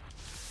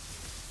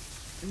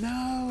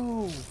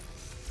 no!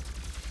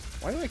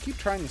 Why do I keep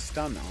trying to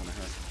stun on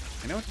her?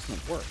 I know it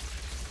doesn't work.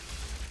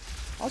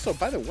 Also,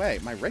 by the way,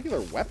 my regular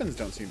weapons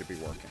don't seem to be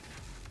working.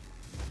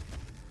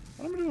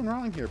 What am I doing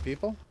wrong here,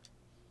 people?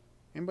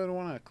 Anybody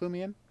want to clue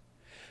me in?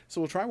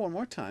 So we'll try one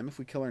more time. If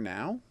we kill her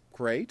now,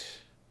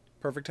 great.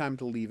 Perfect time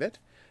to leave it.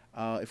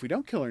 If we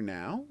don't kill her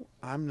now,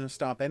 I'm going to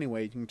stop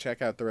anyway. You can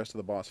check out the rest of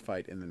the boss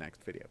fight in the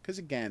next video. Because,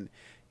 again,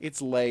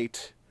 it's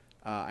late.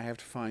 I have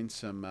to find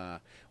some...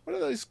 what do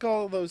they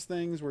call those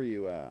things where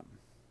you...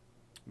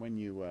 when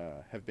you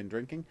have been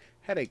drinking?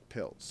 Headache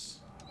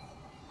pills.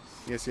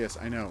 Yes, yes,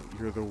 I know.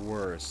 You're the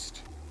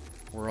worst.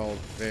 We're all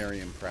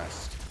very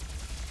impressed.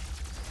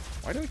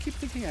 Why do I keep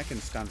thinking I can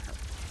stun her?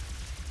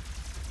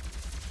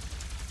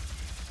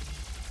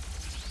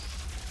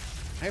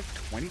 I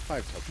have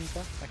 25 tokens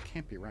left? That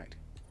can't be right.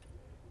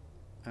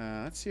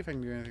 Let's see if I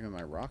can do anything with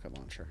my rocket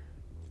launcher.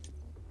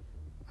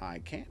 I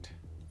can't.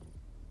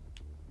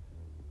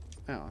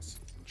 Oh, let's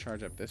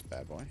charge up this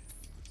bad boy.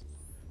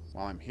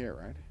 While I'm here,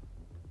 right?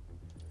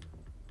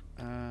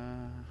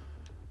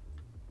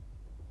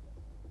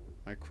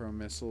 Micro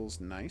missiles,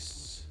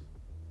 nice.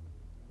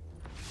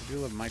 I do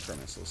love micro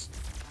missiles.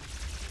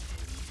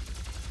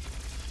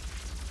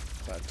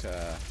 But,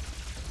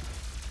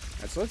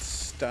 alright, so let's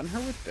stun her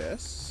with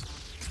this.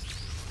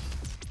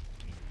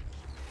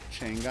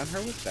 Chain gun her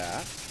with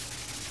that.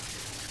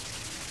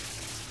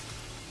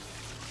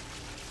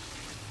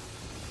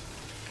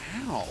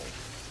 Ow.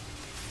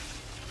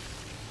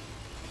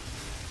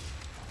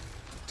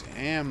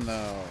 Damn,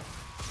 though.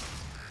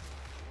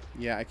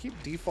 Yeah, I keep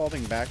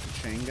defaulting back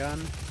to chain gun,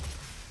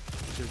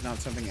 which is not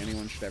something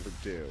anyone should ever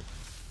do.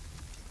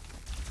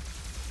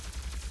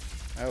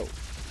 Oh.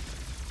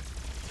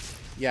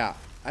 Yeah,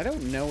 I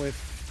don't know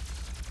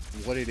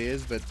what it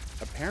is, but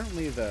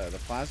apparently the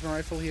plasma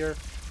rifle here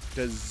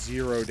does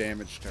 0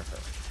 damage to her.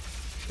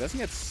 She doesn't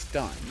get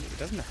stunned. It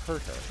doesn't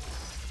hurt her.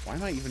 Why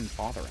am I even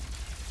bothering?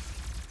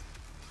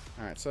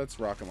 Alright, so let's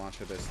rocket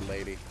launcher this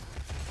lady.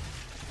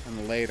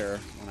 And later,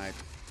 when I'm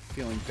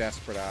feeling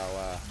desperate,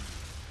 I'll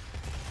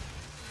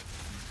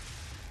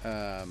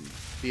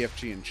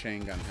BFG and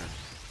chain gun her.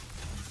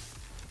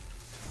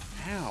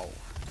 Ow.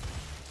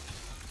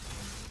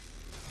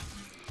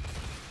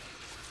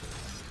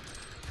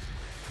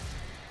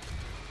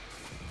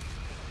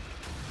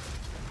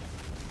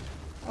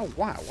 Oh,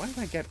 wow. Why did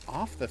I get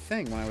off the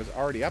thing when I was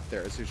already up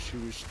there as if she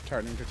was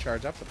starting to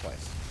charge up the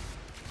place?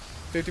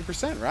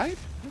 50%, right?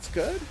 That's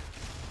good.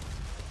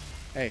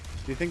 Hey,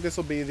 do you think this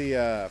will be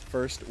the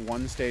first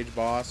one-stage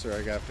boss, or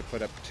I have to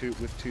put up two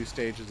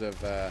stages of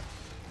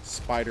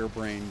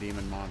spiderbrain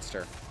demon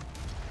monster?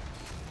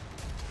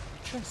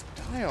 Just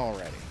die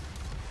already.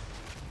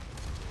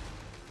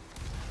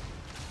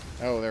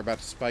 Oh, they're about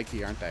to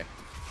spiky, aren't they?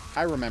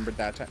 I remembered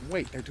that time.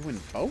 Wait, they're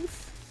doing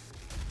both?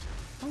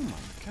 Oh my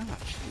gosh,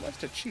 she loves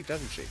to cheat,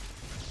 doesn't she?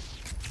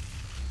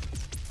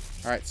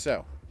 Alright,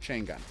 so,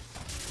 chain gun.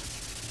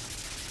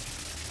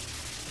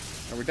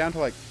 And we're down to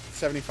like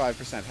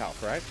 75%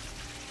 health, right?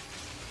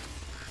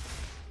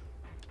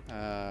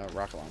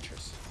 Rocket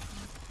launchers.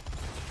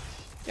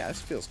 Yeah,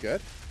 this feels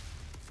good.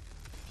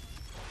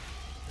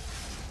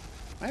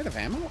 Am I out of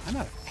ammo? I'm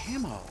out of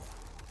ammo.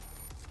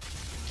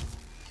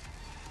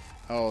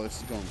 Oh,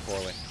 this is going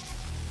poorly.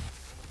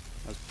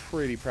 I was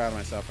pretty proud of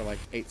myself for like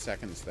 8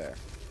 seconds there.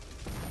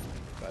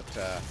 But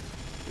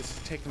this is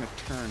taking a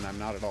turn I'm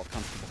not at all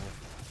comfortable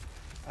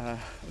with.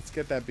 Let's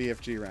get that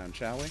BFG round,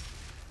 shall we?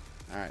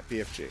 Alright,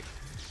 BFG.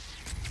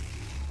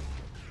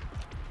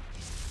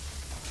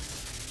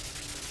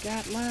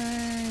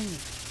 Gatling!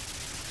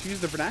 To use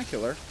the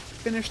vernacular,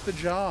 finish the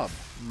job,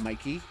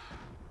 Mikey.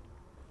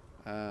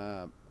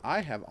 I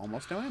have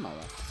almost no ammo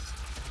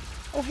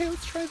left. Oh, hey,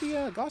 let's try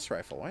the Gauss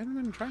rifle. Why haven't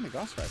I been trying the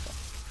Gauss rifle?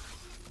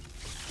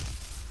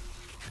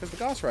 Because the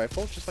Gauss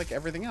rifle, just like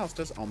everything else,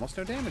 does almost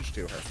no damage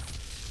to her.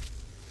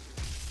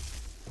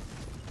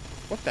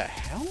 What the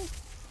hell?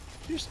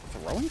 You're just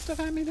throwing stuff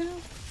at me now?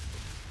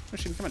 Is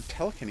she become a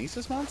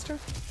telekinesis monster?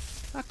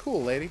 Not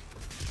cool, lady.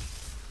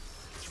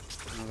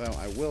 Although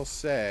I will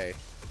say,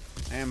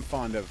 I am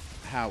fond of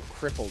how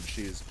crippled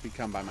she's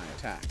become by my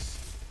attacks.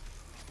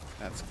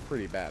 That's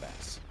pretty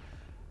badass.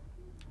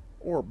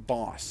 Or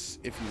boss,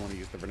 if you want to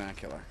use the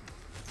vernacular.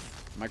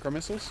 Micro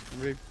missiles?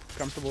 Everybody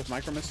comfortable with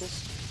micro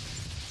missiles?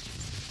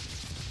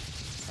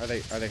 Are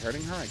they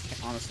hurting her? I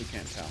honestly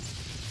can't tell.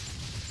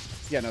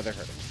 Yeah, no, they're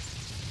hurting.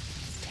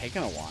 It's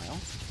taken a while.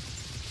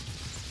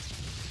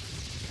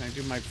 Can I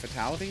do my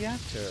fatality yet?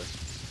 Or...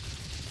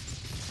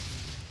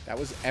 That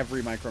was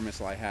every micro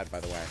missile I had, by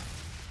the way.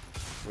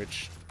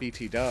 Which,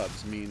 BT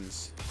dubs,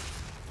 means...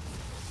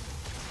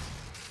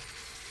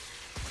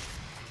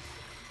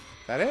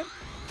 That it?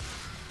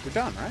 We're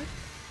done, right?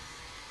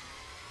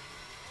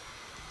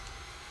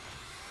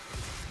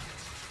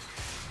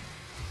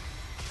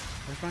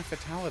 Where's my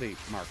fatality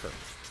marker?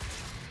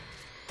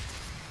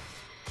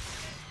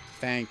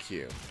 Thank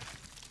you.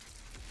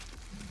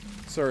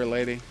 Sorry,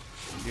 lady.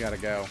 You gotta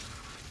go.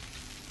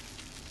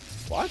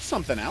 Well, that's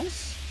something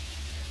else.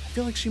 I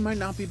feel like she might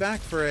not be back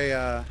for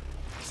a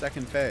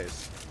second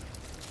phase.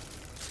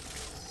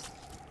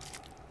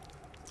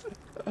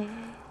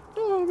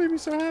 Oh, it made me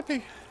so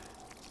happy.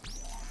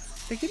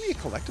 They gave me a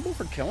collectible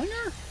for killing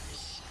her?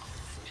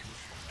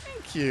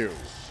 Thank you.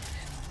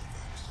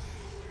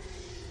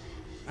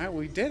 Alright,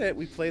 we did it.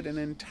 We played an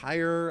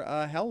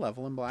entire hell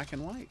level in black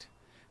and white.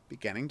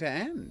 Beginning to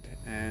end.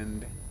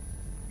 And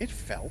it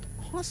felt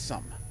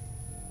awesome.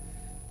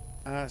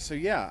 So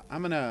yeah,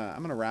 I'm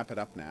gonna wrap it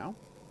up now.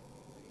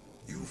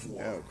 You've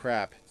won. Oh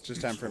crap. It's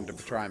just time for him to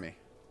betray me.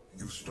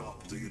 You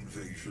stopped the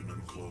invasion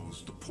and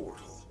closed the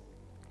portal.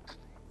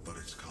 But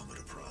it's come at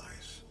a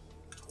price.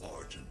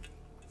 Argent,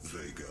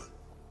 Vega,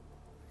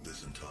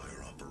 this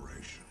entire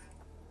operation.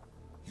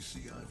 You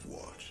see, I've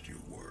watched you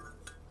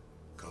work.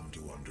 Come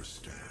to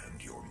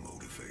understand your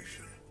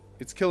motivation.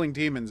 It's killing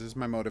demons is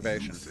my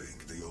motivation. You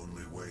think the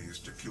only way is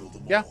to kill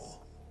them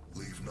all?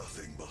 Leave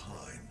nothing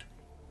behind.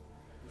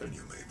 And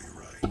you may be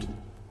right.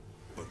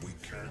 But we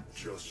can't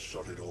just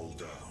shut it all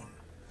down.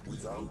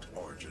 Without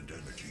Argent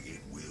energy,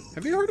 it will.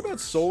 Have you heard about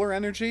solar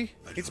energy?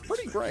 It's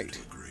pretty great.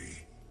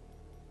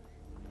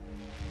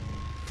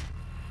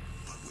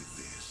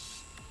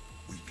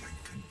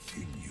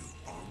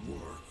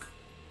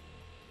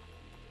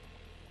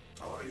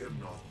 I am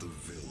not the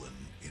villain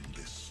in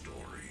this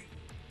story.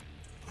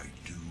 I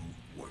do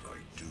what I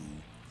do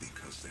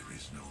because there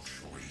is no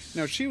choice.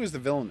 No, she was the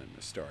villain in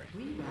this story.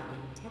 Rerouting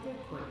tether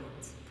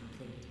coordinates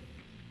complete.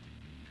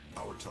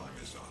 Our time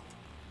is up.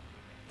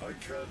 I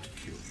can't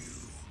kill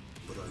you,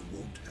 but I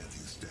won't have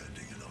you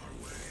standing in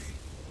our way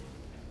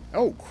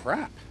Oh,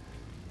 crap.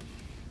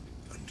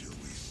 until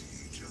we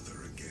see each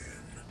other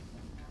again.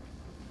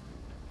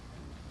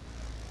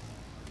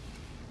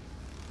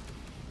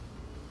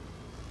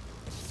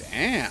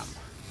 Damn.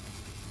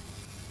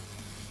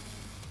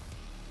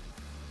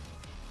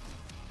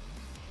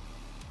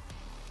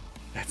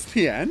 That's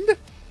the end?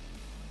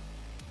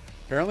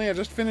 Apparently I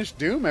just finished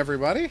Doom,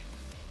 everybody.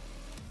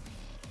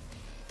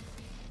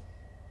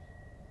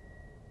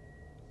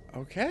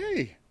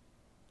 Okay.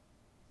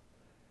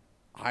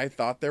 I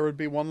thought there would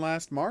be one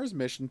last Mars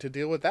mission to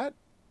deal with that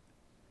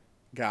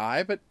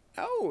guy, but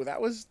oh,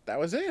 that was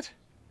it.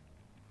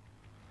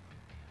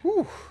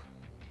 Whew.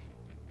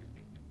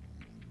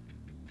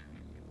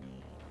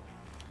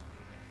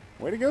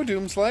 Way to go,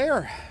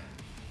 Doomslayer.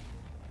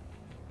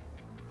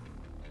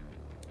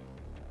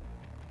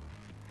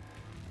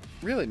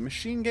 Really,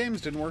 Machine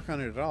Games didn't work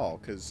on it at all,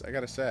 because I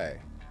gotta say,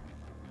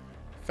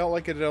 felt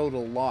like it owed a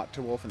lot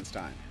to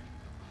Wolfenstein.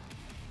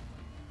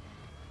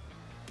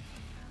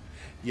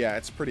 Yeah,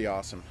 it's pretty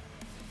awesome.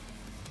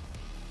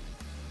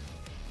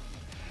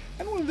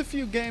 And one of the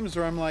few games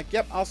where I'm like,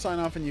 yep, I'll sign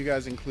off on you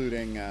guys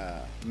including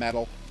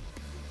metal.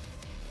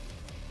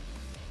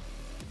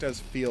 It does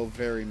feel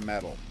very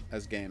metal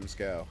as games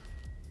go.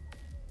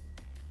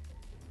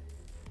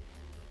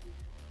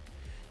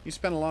 You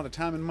spent a lot of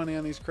time and money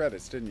on these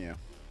credits, didn't you?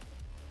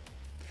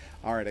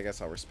 Alright, I guess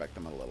I'll respect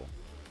them a little.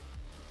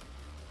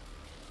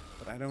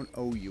 But I don't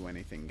owe you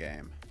anything,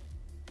 game.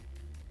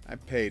 I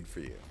paid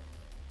for you.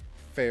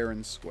 Fair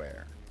and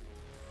square.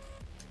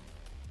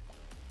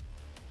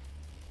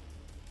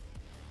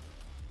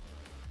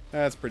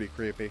 That's pretty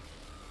creepy.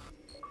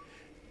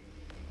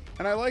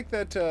 And I like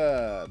that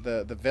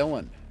the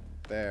villain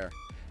there.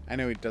 I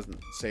know he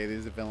doesn't say that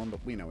he's a villain, but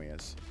we know he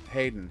is.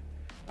 Hayden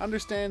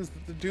understands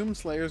that the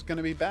Doomslayer is going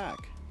to be back.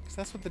 Because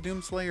that's what the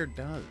Doomslayer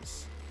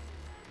does.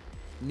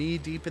 Knee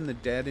deep in the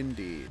dead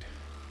indeed.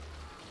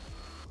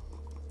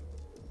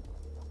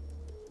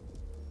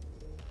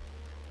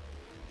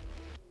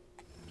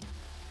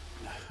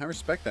 I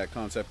respect that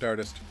concept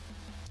artist.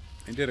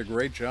 They did a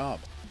great job.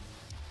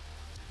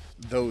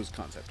 Those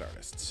concept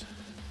artists.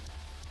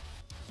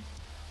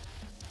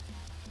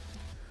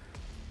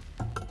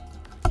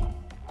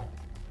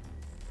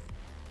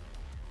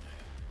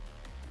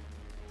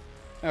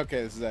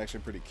 Okay, this is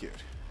actually pretty cute.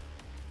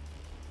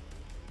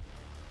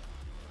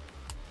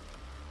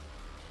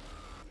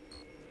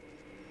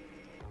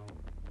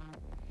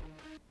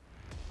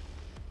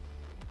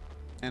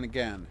 And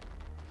again,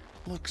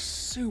 looks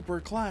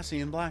super classy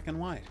in black and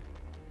white.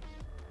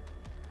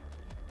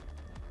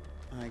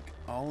 Like,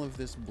 all of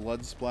this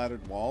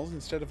blood-splattered walls,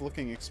 instead of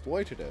looking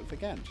exploitative,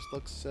 again, just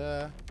looks,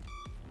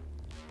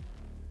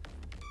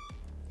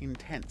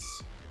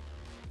 intense.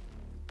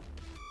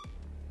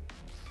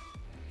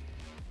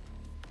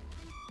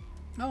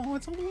 Oh,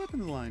 it's all the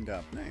weapons lined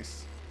up.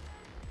 Nice.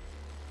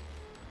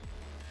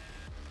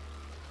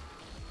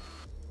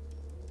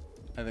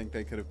 I think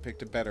they could have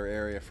picked a better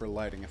area for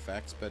lighting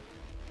effects, but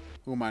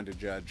who am I to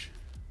judge?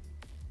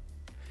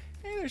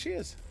 Hey, there she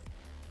is.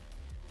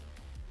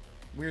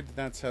 Weird that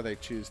that's how they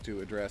choose to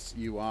address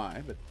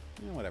UI, but,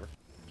 you know, whatever.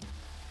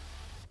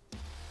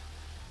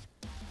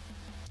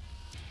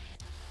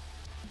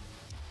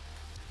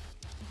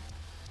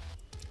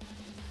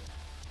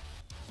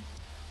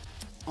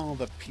 All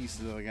the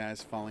pieces of the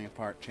guys falling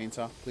apart.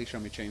 Chainsaw? Please show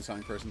me chainsaw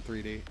in person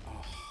 3D.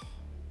 Oh,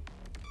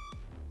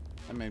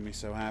 that made me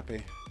so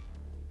happy.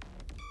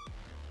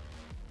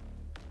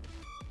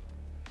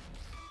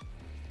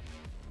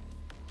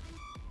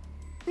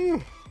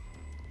 Whew.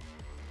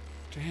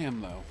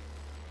 Damn, though.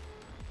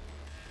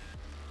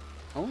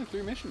 Only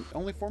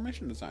 4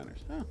 mission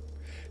designers. Huh.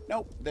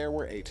 Nope, there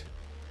were 8.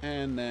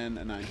 And then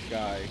a 9th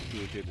guy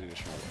who did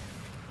additional work.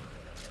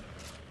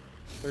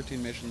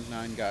 13 missions,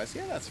 9 guys.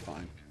 Yeah, that's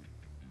fine.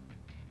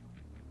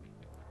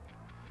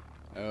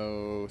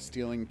 Oh,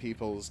 stealing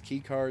people's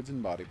key cards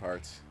and body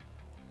parts.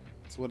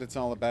 That's what it's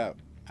all about,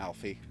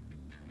 Alfie.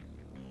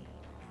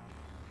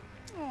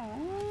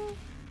 Aww.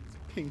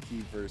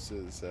 Pinky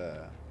versus,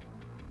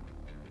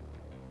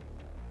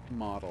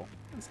 model.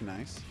 That's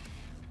nice.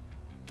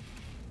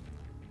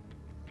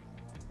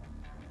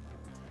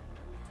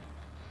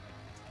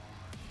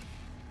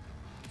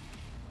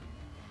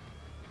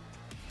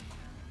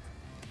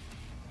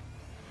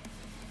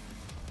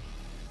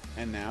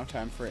 And now,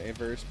 time for a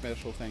very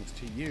special thanks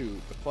to you,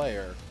 the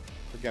player,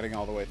 for getting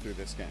all the way through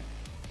this game.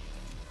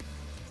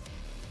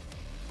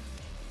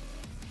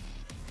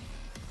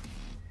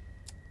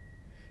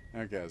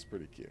 Okay, that's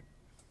pretty cute.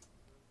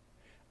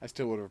 I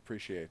still would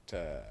appreciate,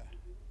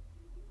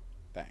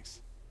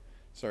 thanks.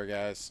 Sorry,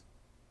 guys.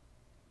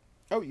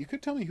 Oh, you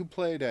could tell me who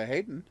played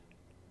Hayden.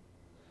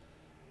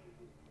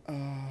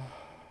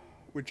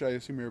 Which I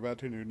assume you're about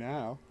to do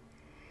now.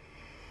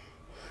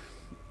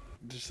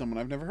 Just someone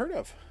I've never heard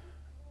of.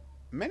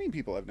 Many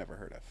people I've never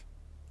heard of.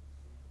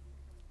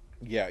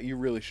 Yeah, you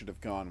really should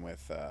have gone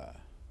with...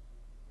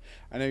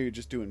 I know you're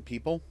just doing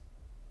people,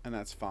 and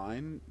that's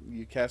fine.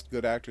 You cast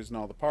good actors in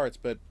all the parts,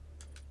 but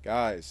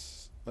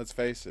guys, let's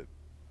face it.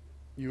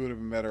 You would have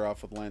been better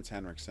off with Lance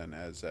Henriksen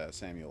as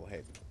Samuel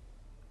Hayden.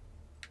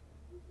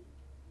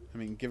 I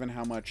mean, given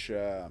how much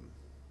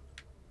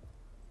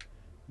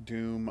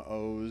Doom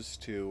owes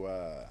to...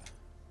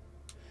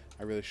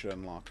 I really should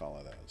unlock all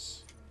of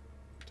those.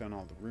 Done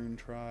all the rune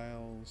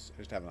trials.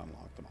 I just haven't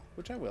unlocked them all,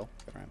 which I will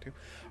get around to.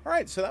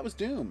 Alright, so that was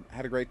Doom.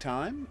 Had a great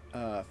time.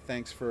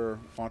 Thanks for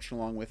watching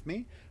along with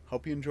me.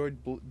 Hope you enjoyed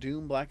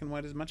Doom Black and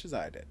White as much as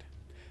I did.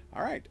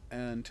 Alright,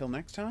 until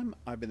next time,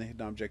 I've been the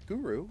Hidden Object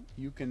Guru.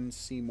 You can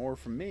see more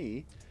from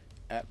me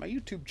at my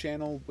YouTube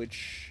channel,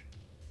 which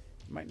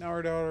you might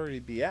not already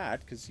be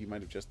at, because you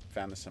might have just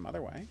found this some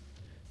other way.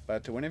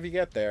 But whenever you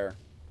get there,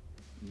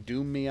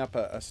 doom me up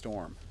a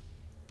storm.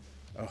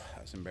 Oh,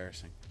 that was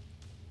embarrassing.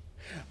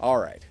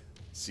 Alright,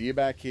 see you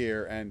back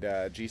here, and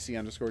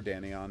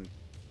GC_Danny on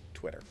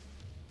Twitter.